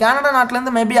இருக்குது, கனடா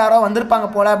நாட்டிலேருந்து மேபி யாரோ வந்திருப்பாங்க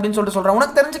போல அப்படின்னு சொல்லிட்டு சொல்கிறேன்.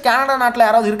 உனக்கு தெரிஞ்சு கனடா நாட்டில்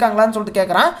யாராவது இருக்காங்களான்னு சொல்லிட்டு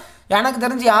கேட்குறான். எனக்கு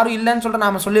தெரிஞ்சு யாரும் இல்லைன்னு சொல்லிட்டு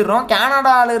நாம் சொல்லிடுறோம்.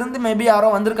 கனடாவிலேருந்து மேபி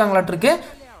யாரோ வந்திருக்காங்களாட்டிருக்கு.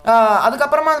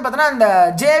 அதுக்கப்புறமா வந்து பார்த்தீங்கன்னா இந்த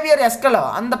ஜேவியர் எஸ்கலா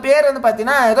அந்த பேர் வந்து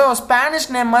பார்த்தீங்கன்னா ஏதோ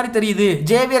ஸ்பானிஷ் நேம் மாதிரி தெரியுது.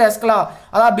 ஜேவியர் எஸ்கலா,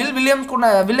 அதாவது பில்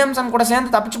வில்லியம்சன் கூட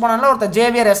சேர்ந்து தப்பிச்சு போனான்ல ஒருத்தர்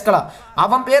ஜேவியர் எஸ்கலா,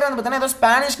 அவன் பேர் வந்து பார்த்தீங்கன்னா ஏதோ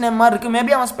ஸ்பானிஷ் நேம் மாதிரி இருக்குது.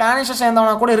 மேபி அவன் ஸ்பானிஷை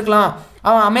சேர்ந்தவனா கூட இருக்கலாம்.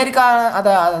 அவன் அமெரிக்கா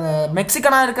அதை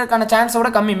மெக்சிகனாக இருக்கிறதுக்கான சான்ஸை விட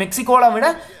கம்மி, மெக்சிகோவில் விட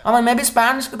அவன் மேபி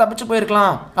ஸ்பானிஷ்க்கு தப்பிச்சு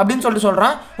போயிருக்கலாம் அப்படின்னு சொல்லிட்டு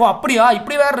சொல்கிறான். ஓ அப்படியா,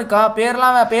 இப்படி வேறு இருக்கா,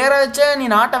 பேரை வச்சே நீ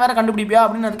நாட்டை வேறு கண்டுபிடிப்பியா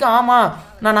அப்படின்னதுக்கு ஆமாம்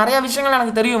நான் நிறையா விஷயங்கள்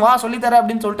எனக்கு தெரியும், வா சொல்லித்தரேன்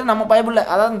அப்படின்னு சொல்லிட்டு நம்ம பைபிளில்,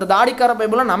 அதாவது இந்த தாடிக்கார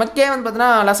பைபிளில் நமக்கே வந்து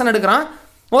பார்த்தீங்கன்னா லெசன் எடுக்கிறான்.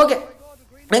 ஓகே,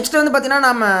 நெக்ஸ்ட் வந்து பார்த்தீங்கன்னா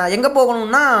நம்ம எங்கே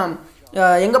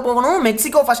போகணும்,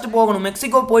 மெக்சிகோ ஃபஸ்ட்டு போகணும்.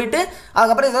 மெக்சிகோ போயிட்டு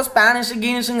அதுக்கப்புறம் ஏதோ ஸ்பானிஷ்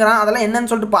கீனிஷுங்கிறான், அதெல்லாம் என்னன்னு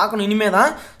சொல்லிட்டு பார்க்கணும் இனிமே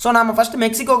தான். ஸோ நம்ம ஃபஸ்ட்டு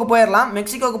மெக்சிகோக்கு போயிடலாம்.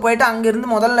 மெக்சிகோக்கு போயிட்டு அங்கேருந்து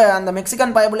முதல்ல அந்த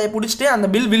மெக்சிகன் பைபிளை பிடிச்சிட்டு அந்த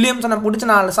பில் வில்லியம்சனை பிடிச்சி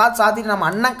 4 சாத்திட்டு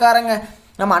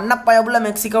நம்ம அண்ணன் பயபுள்ள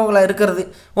மெக்சிகோவில் இருக்கிறது.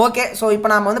 ஓகே, ஸோ இப்போ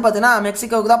நம்ம வந்து பார்த்தீங்கன்னா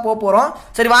மெக்சிகோவுக்கு தான் போகிறோம்.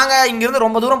 சரி வாங்க, இங்கேருந்து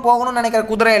ரொம்ப தூரம் போகணும்னு நினைக்கிற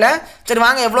குதிரையில், சரி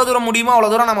வாங்க எவ்வளோ தூரம் முடியுமோ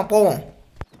அவ்வளோ தூரம் நம்ம போவோம்.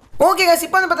 ஓகே guys,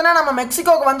 இப்போ வந்து பார்த்தீங்கன்னா நம்ம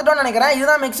மெக்சிகோவுக்கு வந்துட்டோம்னு நினைக்கிறேன்.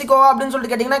 இதுதான் மெக்சிகோ அப்படின்னு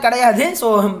சொல்லிட்டு கேட்டிங்கன்னா கிடையாது. ஸோ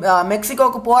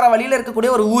மெக்சிகோவுக்கு போகிற வழியில்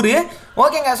இருக்கக்கூடிய ஒரு ஊர்.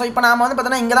 ஓகேங்க, ஸோ இப்போ நாம் வந்து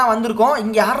பார்த்தீங்கன்னா இங்கே தான் வந்திருக்கோம்.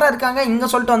 இங்கே யாரா இருக்காங்க இங்கே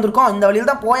சொல்லிட்டு வந்திருக்கோம், இந்த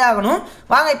வழியில் தான் போயாகணும்.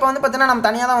 வாங்க, இப்போ வந்து பார்த்தீங்கன்னா நம்ம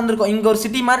தனியாக தான் வந்திருக்கோம். இங்கே ஒரு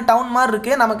சிட்டி மாதிரி டவுன் மாதிரி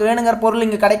இருக்குது, நமக்கு வேணுங்கிற பொருள்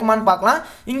இங்கே கிடைக்குமான்னு பார்க்கலாம்.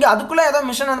 இங்கே அதுக்குள்ளே ஏதோ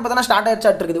மிஷன் வந்து பார்த்தீங்கன்னா ஸ்டார்ட்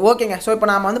ஆகிடுச்சாட்டு இருக்குது. ஓகேங்க, ஸோ இப்போ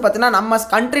நம்ம வந்து பார்த்தீங்கன்னா நம்ம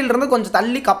கண்ட்ரியிலிருந்து கொஞ்சம்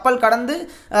தள்ளி கப்பல் கடந்து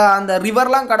அந்த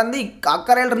ரிவர்லாம் கடந்து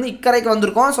அக்கறையிலிருந்து இக்கரைக்கு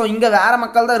வந்திருக்கோம். ஸோ இங்கே வேறு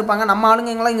மக்கள் தான் இருப்பாங்க, நம்ம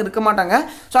ஆளுங்கெல்லாம் இங்கே இருக்க மாட்டாங்க.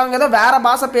 ஸோ அங்கே ஏதோ வேறு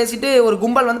பாஷை பேசிட்டு ஒரு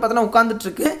கும்பல் வந்து பார்த்தீங்கன்னா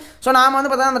உட்காந்துட்ருக்கு. ஸோ நாம் வந்து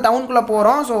பார்த்தீங்கன்னா அந்த டவுனுக்குள்ளே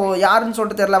போகிறோம். ஸோ யாருன்னு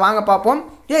சொல்லிட்டு தெரியல, வாங்க பார்ப்போம்.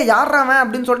 யாராவன்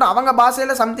அப்படின்னு சொல்லிட்டு அவங்க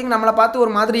பாஷையில் சம்திங் நம்மளை பார்த்து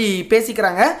ஒரு மாதிரி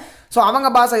பேசிக்கிறாங்க. ஸோ அவங்க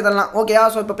பாஷை இதெல்லாம் ஓகேயா.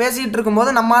 ஸோ இப்போ பேசிகிட்டு இருக்கும்போது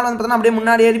நம்மளால் வந்து பார்த்தீங்கன்னா அப்படியே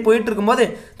முன்னாடி ஏறி போயிட்டு இருக்கும்போது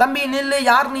தம்பி நில்லு,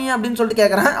 யார் நீ அப்படின்னு சொல்லிட்டு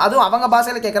கேட்குறேன். அதுவும் அவங்க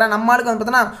பாஷையில் கேட்குறேன். நம்மளுக்கு வந்து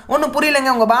பார்த்தீங்கன்னா ஒன்றும்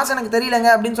புரியலைங்க, உங்கள் பாஷை எனக்கு தெரியலைங்க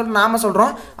அப்படின்னு சொல்லிட்டு நாம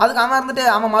சொல்கிறோம். அதுக்கு அவன் இருந்துட்டு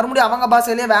அவன் மறுபடியும் அவங்க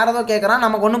பாஷையிலேயே வேறு ஏதோ கேட்குறான்,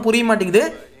 நமக்கு ஒன்றும் புரிய மாட்டேங்குது.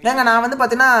 ஏங்க நான் வந்து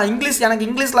பார்த்தீங்கன்னா எனக்கு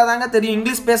இங்கிலீஷில் தாங்க தெரியும்,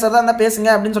 இங்கிலீஷ் பேசுகிறதா இருந்தால் பேசுங்க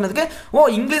அப்படின்னு சொன்னதுக்கு, ஓ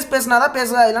இங்கிலீஷ் பேசினா தான்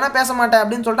பேசுவேன் இல்லைனா பேச மாட்டேன்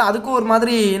அப்படின்னு சொல்லிட்டு அதுக்கும் ஒரு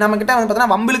மாதிரி நம்மக்கிட்ட வந்து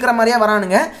பார்த்தீங்கன்னா வம்பிழுக்கிற மாதிரியே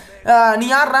வரானுங்க. நீ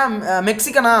யாரா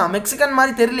மெக்சிகன்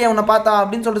மாதிரி தெரியலையே உன்னை பார்த்தா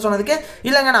அப்படின்னு சொல்லிட்டு சொன்னதுக்கு,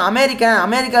 இல்லைங்க நான்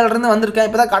அமெரிக்காவிலேருந்து வந்திருக்கேன்,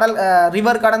 இப்போ தான்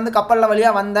ரிவர் கடந்து கப்பலில்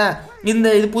வழியாக வந்தேன்,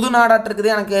 இது புது நாடாட்டு இருக்குது,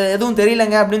 எனக்கு எதுவும்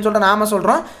தெரியலைங்க அப்படின்னு சொல்லிட்டு நாம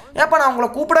சொல்கிறோம். ஏப்பா நான் உங்களை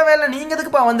கூப்பிடவே இல்லை, நீங்கள்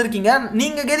எதுக்குப்பா வந்திருக்கீங்க,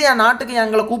 நீங்கள் கேது என் நாட்டுக்கு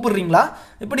எங்களை கூப்பிடுறீங்களா,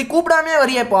 இப்படி கூப்பிடாமே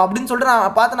வரியப்போ அப்படின்னு சொல்லிட்டு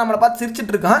நான் நம்மளை பார்த்து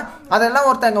சிரிச்சிட்டு இருக்கான். அதெல்லாம்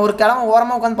ஒரு கிழமை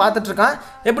ஓரமாக உட்காந்து பார்த்துட்டு இருக்கான்.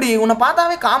 எப்படி உன்னை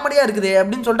பார்த்தாவே காமெடியாக இருக்குது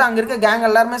அப்படின்னு சொல்லிட்டு அங்கே இருக்க கேங்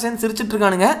எல்லாருமே சேர்ந்து சிரிச்சிட்டு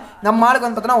இருக்கானுங்க. நம்ம ஆளுக்கு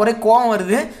வந்து பார்த்தோன்னா ஒரே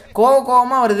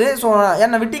கோவமாக வருது. ஸோ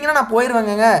என்னை விட்டிங்கன்னா நான்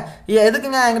போயிடுவேங்க,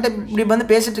 எதுக்குங்க என்கிட்ட இப்படி வந்து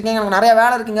பேசிட்டு இருக்கீங்க, எனக்கு நிறைய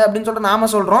வேலை இருக்குங்க அப்படின்னு சொல்லிட்டு நாம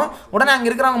சொல்கிறோம். உடனே அங்கே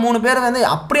இருக்கிறவங்க 3 பேர் வந்து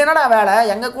அப்படி என்னடா வேலை,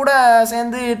 எங்கள் கூட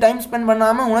சேர்ந்து டைம் ஸ்பெண்ட்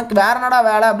பண்ணாமல் உனக்கு வேற என்னடா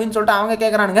வேலை அப்படின்னு சொல்லிட்டு அவங்க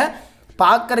கேட்குறானுங்க.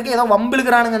 பார்க்கறதுக்கு ஏதோ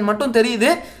வம்பிழுக்கிறானுங்கன்னு மட்டும்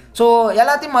தெரியுது. ஸோ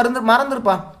எல்லாத்தையும்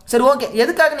மறந்துருப்பான். சரி ஓகே,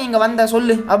 எதுக்காக நீங்கள் வந்த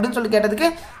சொல்லு அப்படின்னு சொல்லி கேட்டதுக்கு,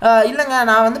 இல்லைங்க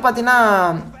நான் வந்து பார்த்தீங்கன்னா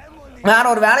வேற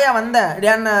ஒரு வேலையாக வந்தேன்,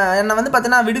 என்னை வந்து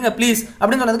பார்த்தீங்கன்னா விடுங்க ப்ளீஸ்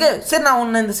அப்படின்னு சொன்னதுக்கு, சரி நான்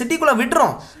உன்னை இந்த சிட்டிக்குள்ளே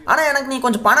விட்டுறோம், ஆனால் எனக்கு நீ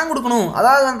கொஞ்சம் பணம் கொடுக்கணும்,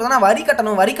 அதாவது வந்து பார்த்தீங்கன்னா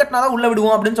வரி கட்டினா தான் உள்ளே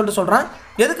விடுவோம் அப்படின்னு சொல்லிட்டு சொல்கிறான்.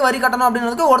 எதுக்கு வரி கட்டணும்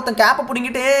அப்படின்றதுக்கு ஒருத்தன் கேப்பை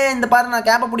பிடிங்கிட்டே இந்த பாரு நான்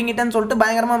கேப்பை பிடிங்கிட்டேன்னு சொல்லிட்டு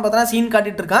பயங்கரமாக பார்த்தீங்கன்னா சீன்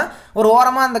காட்டிட்டு இருக்கான். ஒரு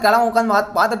ஓரமாக அந்த கிழமை உட்காந்து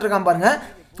பார்த்துட்டு இருக்கான் பாருங்க.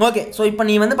 ஓகே, ஸோ இப்போ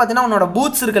நீ வந்து பார்த்தீங்கன்னா உன்னோட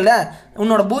பூட்ஸ் இருக்குல்ல,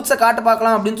 உன்னோட பூட்ஸை காட்டு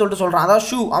பார்க்கலாம் அப்படின்னு சொல்லிட்டு சொல்கிறான். அதாவது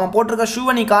ஷூ, அவன் போட்டிருக்க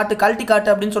ஷூவை நீ கழட்டி காட்டு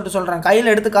அப்படின்னு சொல்லிட்டு சொல்கிறான்.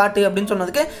 கையில் எடுத்து காட்டு அப்படின்னு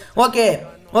சொன்னதுக்கு,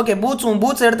 ஓகே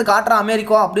பூட்ஸ் எடுத்து காட்டுறான்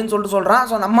அமெரிக்கா அப்படின்னு சொல்லிட்டு சொல்கிறான்.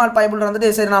 ஸோ நம்ம பைபிள் வந்துட்டு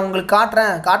சரி நான் உங்களுக்கு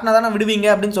காட்டினா தானே விடுவீங்க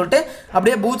அப்படின்னு சொல்லிட்டு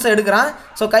அப்படியே பூட்ஸை எடுக்கிறான்.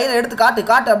 ஸோ கையில் எடுத்து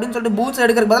காட்டு அப்படின்னு சொல்லிட்டு பூட்ஸ்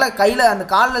எடுக்கிறதுக்கு பதிலாக கையில் அந்த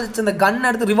காலில் வச்சு அந்த கன்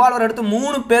எடுத்து ரிவால்வர் எடுத்து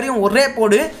 3 பேரையும் ஒரே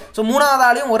போடு. ஸோ 3வது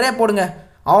ஆளையும் ஒரே போடுங்க,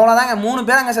 அவ்வளோதாங்க. 3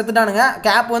 பேர் அங்கே செத்துட்டானுங்க.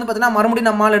 கேப் வந்து பார்த்தீங்கன்னா மறுபடியும்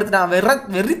நம்மளால் எடுத்துட்டான்.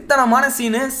 வெறித்தனமான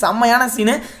சீனு, செம்மையான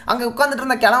சீனு. அங்கே உட்காந்துட்டு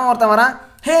இருந்த கிழமை ஒருத்தன் வரான்,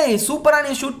 ஹே சூப்பராக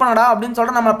நீ ஷூட் பண்ணடா அப்படின்னு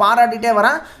சொல்லிட்டு நம்மளை பாராட்டிகிட்டே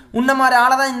வரான். உன்ன மாதிரி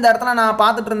ஆளை தான் இந்த இடத்துல நான்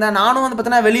பார்த்துட்டு இருந்தேன். நானும் வந்து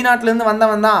பார்த்தீங்கன்னா வெளிநாட்டிலேருந்து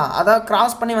வந்தவன் தான், அதாவது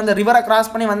கிராஸ் பண்ணி வந்த ரிவரை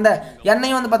கிராஸ் பண்ணி வந்தேன்.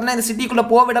 என்னையும் வந்து பார்த்தீங்கன்னா இந்த சிட்டிக்குள்ளே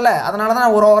போவிடலை, அதனால தான்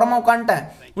நான் ஒரு ஓரமாக உட்காந்துட்டேன்.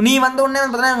 நீ வந்த உடனே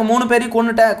வந்து பார்த்தீங்கன்னா எங்கள் 3 பேரையும்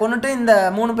கொண்டுட்டு இந்த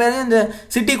 3 பேரையும் இந்த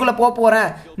சிட்டிக்குள்ளே போகிறேன்.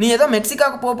 நீ ஏதோ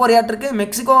மெக்சிகோவுக்கு போறியாட்டிருக்கு,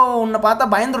 மெக்சிகோ உன்னை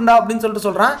பார்த்தா பயந்துருண்டா அப்படின்னு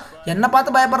சொல்கிறான். என்னை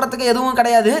பார்த்து பயப்படுறதுக்கு எதுவும்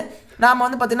கிடையாது, நாம்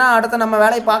வந்து பார்த்தீங்கன்னா அடுத்த நம்ம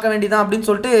வேலையை பார்க்க வேண்டியதான் அப்படின்னு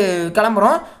சொல்லிட்டு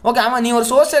கிளம்புறோம். ஓகே, ஆமாம், நீ ஒரு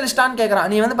சோசியலிஸ்டான்னு கேட்குறான்.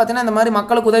 நீ வந்து பார்த்தீங்கன்னா இந்த மாதிரி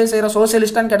மக்களுக்கு உதவி செய்கிற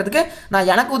சோசியலிஸ்டான்னு கேட்டதுக்கு நான்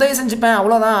எனக்கு உதவி செஞ்சுப்பேன்,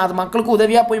 அவ்வளோதான், அது மக்களுக்கு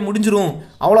உதவியாக போய் முடிஞ்சிரும்,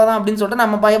 அவ்வளோதான் அப்படின்னு சொல்லிட்டு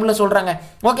நம்ம பைபிளில் சொல்கிறாங்க.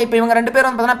 ஓகே, இப்போ இவங்க 2 பேரும்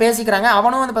வந்து பார்த்தீங்கன்னா பேசிக்கிறாங்க.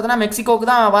 அவனும் வந்து பார்த்தீங்கன்னா மெக்சிகோவுக்கு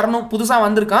தான் வரணும், புதுசாக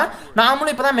வந்திருக்கான்.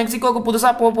 நாமளும் இப்போ தான் மெக்சிகோவுக்கு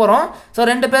புதுசாக போகிறோம். ஸோ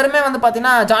 2 பேருமே வந்து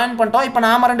பார்த்தீங்கன்னா ஜாயின் பண்ணிட்டோம். இப்போ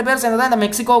நாம் 2 பேரும் சேர்ந்து தான் இந்த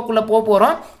மெக்சிகோவுக்குள்ளே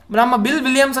போகிறோம். நம்ம பில்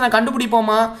வில்லியம்ஸனை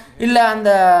கண்டுபிடிப்போமா, இல்லை அந்த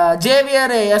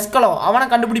ஜேவியர் எஸ்கலோ அவனை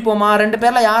கண்டுபிடிப்போமா, 2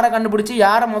 பேரில் யாரை கண்டுபிடிச்சி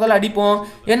யாரை முதல்ல அடிப்போம்,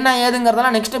 என்ன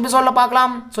ஏதுங்கிறதெல்லாம் நெக்ஸ்ட் எபிசோடில்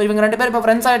பார்க்கலாம். ஸோ இவங்க 2 பேர் இப்போ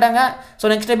ஃப்ரெண்ட்ஸ் ஆகிட்டாங்க.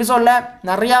 ஸோ நெக்ஸ்ட் எபிசோடில்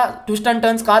நிறையா ட்விஸ்ட் அண்ட்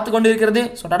டர்ன்ஸ் காத்து கொண்டு இருக்கிறது.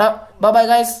 So Tata,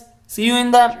 bye guys, see you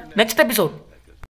in the next episode.